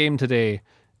won the game today.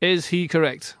 Is he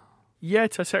correct? Yeah,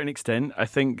 to a certain extent. I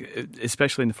think,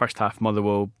 especially in the first half,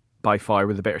 Motherwell, by far,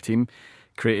 were the better team.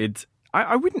 Created...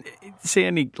 I wouldn't say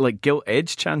any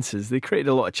gilt-edged chances. They created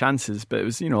a lot of chances, but it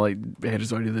was,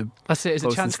 Behr's already the... That's it. Is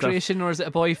it chance creation or is it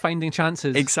a boy finding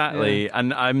chances? Exactly. Yeah.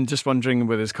 And I'm just wondering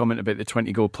with his comment about the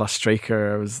 20-goal plus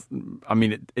striker,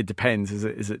 it depends.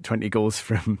 Is it 20 goals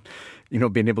from,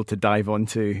 being able to dive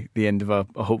onto the end of a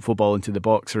hopeful ball into the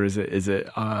box, or is it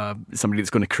somebody that's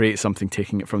going to create something,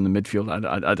 taking it from the midfield?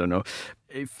 I don't know.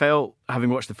 It felt, having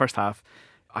watched the first half,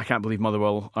 I can't believe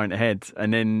Motherwell aren't ahead.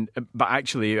 But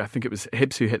actually, I think it was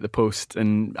Hibs who hit the post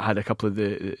and had a couple of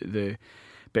the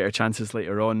better chances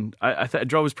later on. I thought a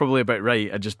draw was probably about right.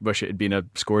 I just wish it had been a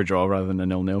score draw rather than a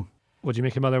 0-0. What do you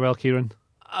make of Motherwell, Kieran?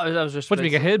 I was just. What do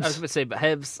you make of Hibs? I was going to say, but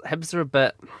Hibs are a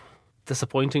bit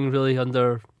disappointing, really,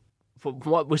 under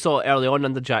what we saw early on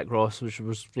under Jack Ross, which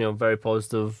was very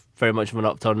positive, very much of an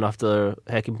upturn after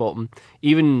Heckingbottom.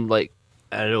 Even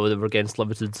I know they were against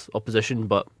limited opposition,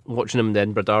 but watching them in the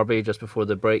Edinburgh Derby just before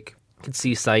the break, could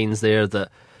see signs there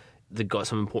that they got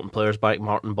some important players back.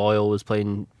 Martin Boyle was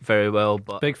playing very well.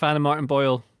 But big fan of Martin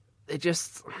Boyle.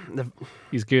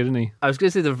 He's good, isn't he? I was going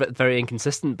to say they're very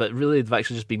inconsistent, but really they've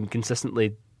actually just been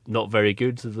consistently not very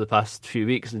good over the past few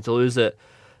weeks. And to lose it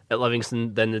at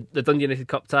Livingston, then the Dundee United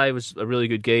Cup tie was a really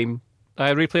good game.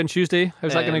 Replay on Tuesday.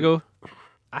 How's that going to go?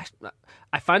 I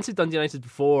fancied Dundee United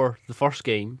before the first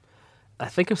game. I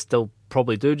think I still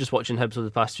probably do, just watching Hibs over the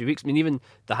past few weeks. I mean, even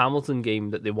the Hamilton game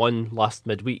that they won last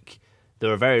midweek, they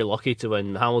were very lucky to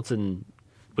win. Hamilton,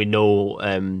 we know,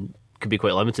 could be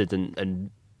quite limited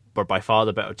and were by far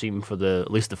the better team for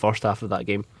at least the first half of that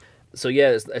game. So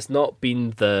yeah, it's not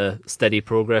been the steady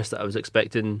progress that I was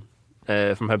expecting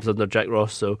from Hibs under Jack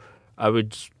Ross. So I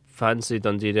would fancy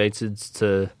Dundee United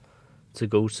to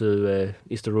go to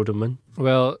Easter Road and win.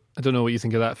 Well, I don't know what you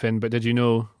think of that, Finn, but did you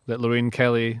know that Lorraine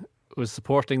Kelly was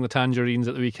supporting the Tangerines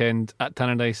at the weekend at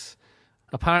Tannadice?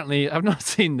 Apparently, I've not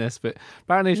seen this, but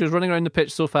apparently she was running around the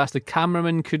pitch so fast the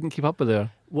cameraman couldn't keep up with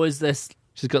her.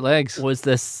 She's got legs. Was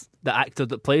this the actor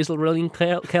that plays Lorraine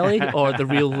Kelly or the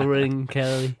real Lorraine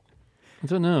Kelly? I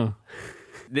don't know.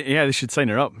 Yeah, they should sign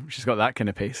her up. She's got that kind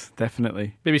of pace,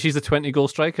 definitely. Maybe she's the 20-goal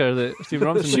striker that Stephen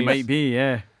Robinson She might be,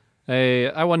 yeah.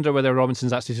 I wonder whether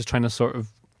Robinson's actually just trying to sort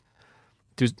of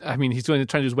he's going to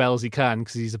try to do as well as he can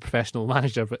because he's a professional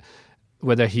manager, but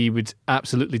whether he would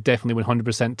absolutely, definitely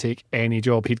 100% take any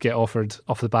job he'd get offered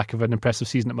off the back of an impressive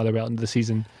season at Motherwell into the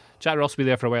season. Jack Ross will be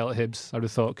there for a while at Hibs, I would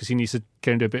have thought, because he needs to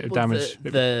kind of do a bit of damage.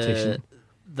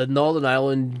 The Northern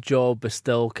Ireland job is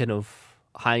still kind of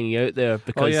hanging out there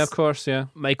because... Oh yeah, of course, yeah.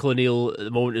 Michael O'Neill at the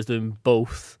moment is doing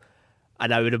both,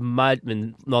 and I would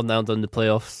imagine Northern Ireland done the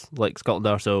playoffs like Scotland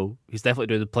are, so he's definitely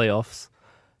doing the playoffs.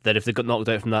 Then if they got knocked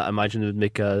out from that, I imagine they would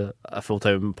make a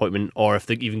full-time appointment. Or if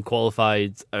they even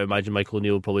qualified, I imagine Michael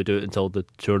O'Neill would probably do it until the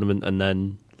tournament and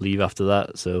then leave after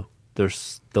that. So there's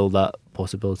still that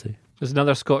possibility. There's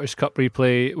another Scottish Cup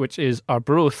replay, which is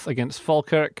Arbroath against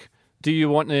Falkirk. Do you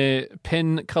want to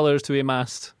pin colours to a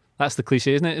mast? That's the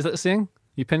cliche, isn't it? Is that the saying?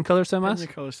 You pin colours to a mast? Pin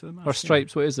your colours to the mast. Or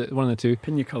stripes, what is it? One of the two.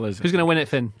 Pin your colours. Who's going to win it,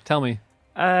 Finn? Tell me.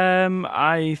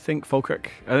 I think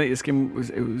Falkirk. I think this game was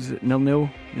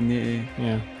 0-0 in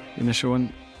the initial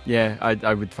one. Yeah,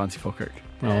 I would fancy Falkirk.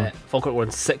 Falkirk won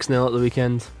 6-0 at the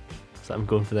weekend, so I'm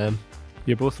going for them.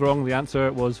 You're both wrong. The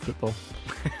answer was football.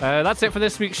 That's it for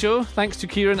this week's show. Thanks to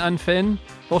Kieran and Finn.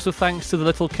 Also thanks to the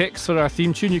Little Kicks for our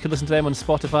theme tune. You can listen to them on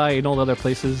Spotify and all the other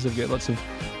places. We've got loads of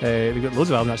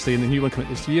albums actually, and the new one coming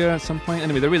this year at some point.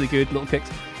 Anyway, they're really good, Little Kicks.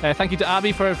 Thank you to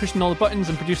Abby for pushing all the buttons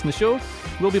and producing the show.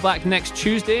 We'll be back next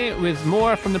Tuesday with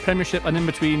more from the Premiership and in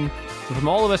between. So from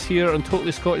all of us here on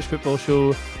Totally Scottish Football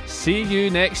Show, see you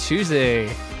next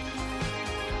Tuesday.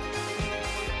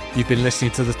 You've been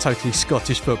listening to the Totally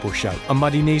Scottish Football Show, a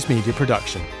Muddy Knees Media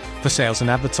production. For sales and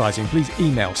advertising, please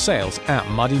email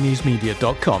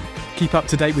sales@muddynewsmedia.com. Keep up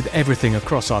to date with everything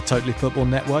across our Totally Football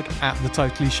network at The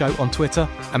Totally Show on Twitter,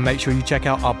 and make sure you check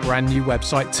out our brand new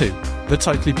website too,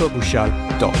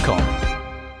 thetotallyfootballshow.com.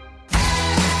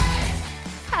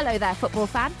 Hello there, football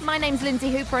fan. My name's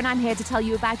Lindsay Hooper, and I'm here to tell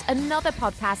you about another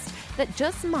podcast that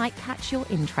just might catch your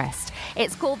interest.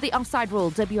 It's called The Offside Rule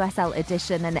WSL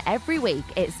Edition, and every week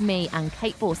it's me and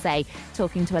Kate Borsay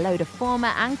talking to a load of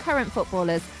former and current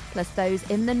footballers, plus those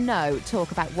in the know,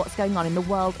 talk about what's going on in the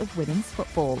world of women's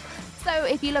football. So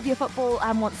if you love your football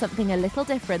and want something a little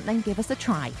different, then give us a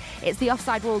try. It's the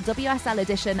Offside Rule WSL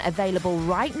Edition, available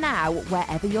right now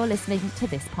wherever you're listening to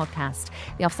this podcast.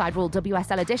 The Offside Rule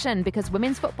WSL Edition, because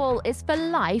women's football is for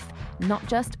life, not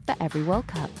just for every World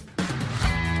Cup.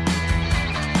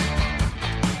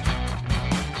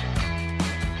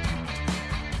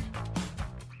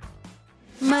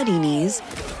 Muddy Knees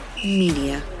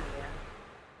Media.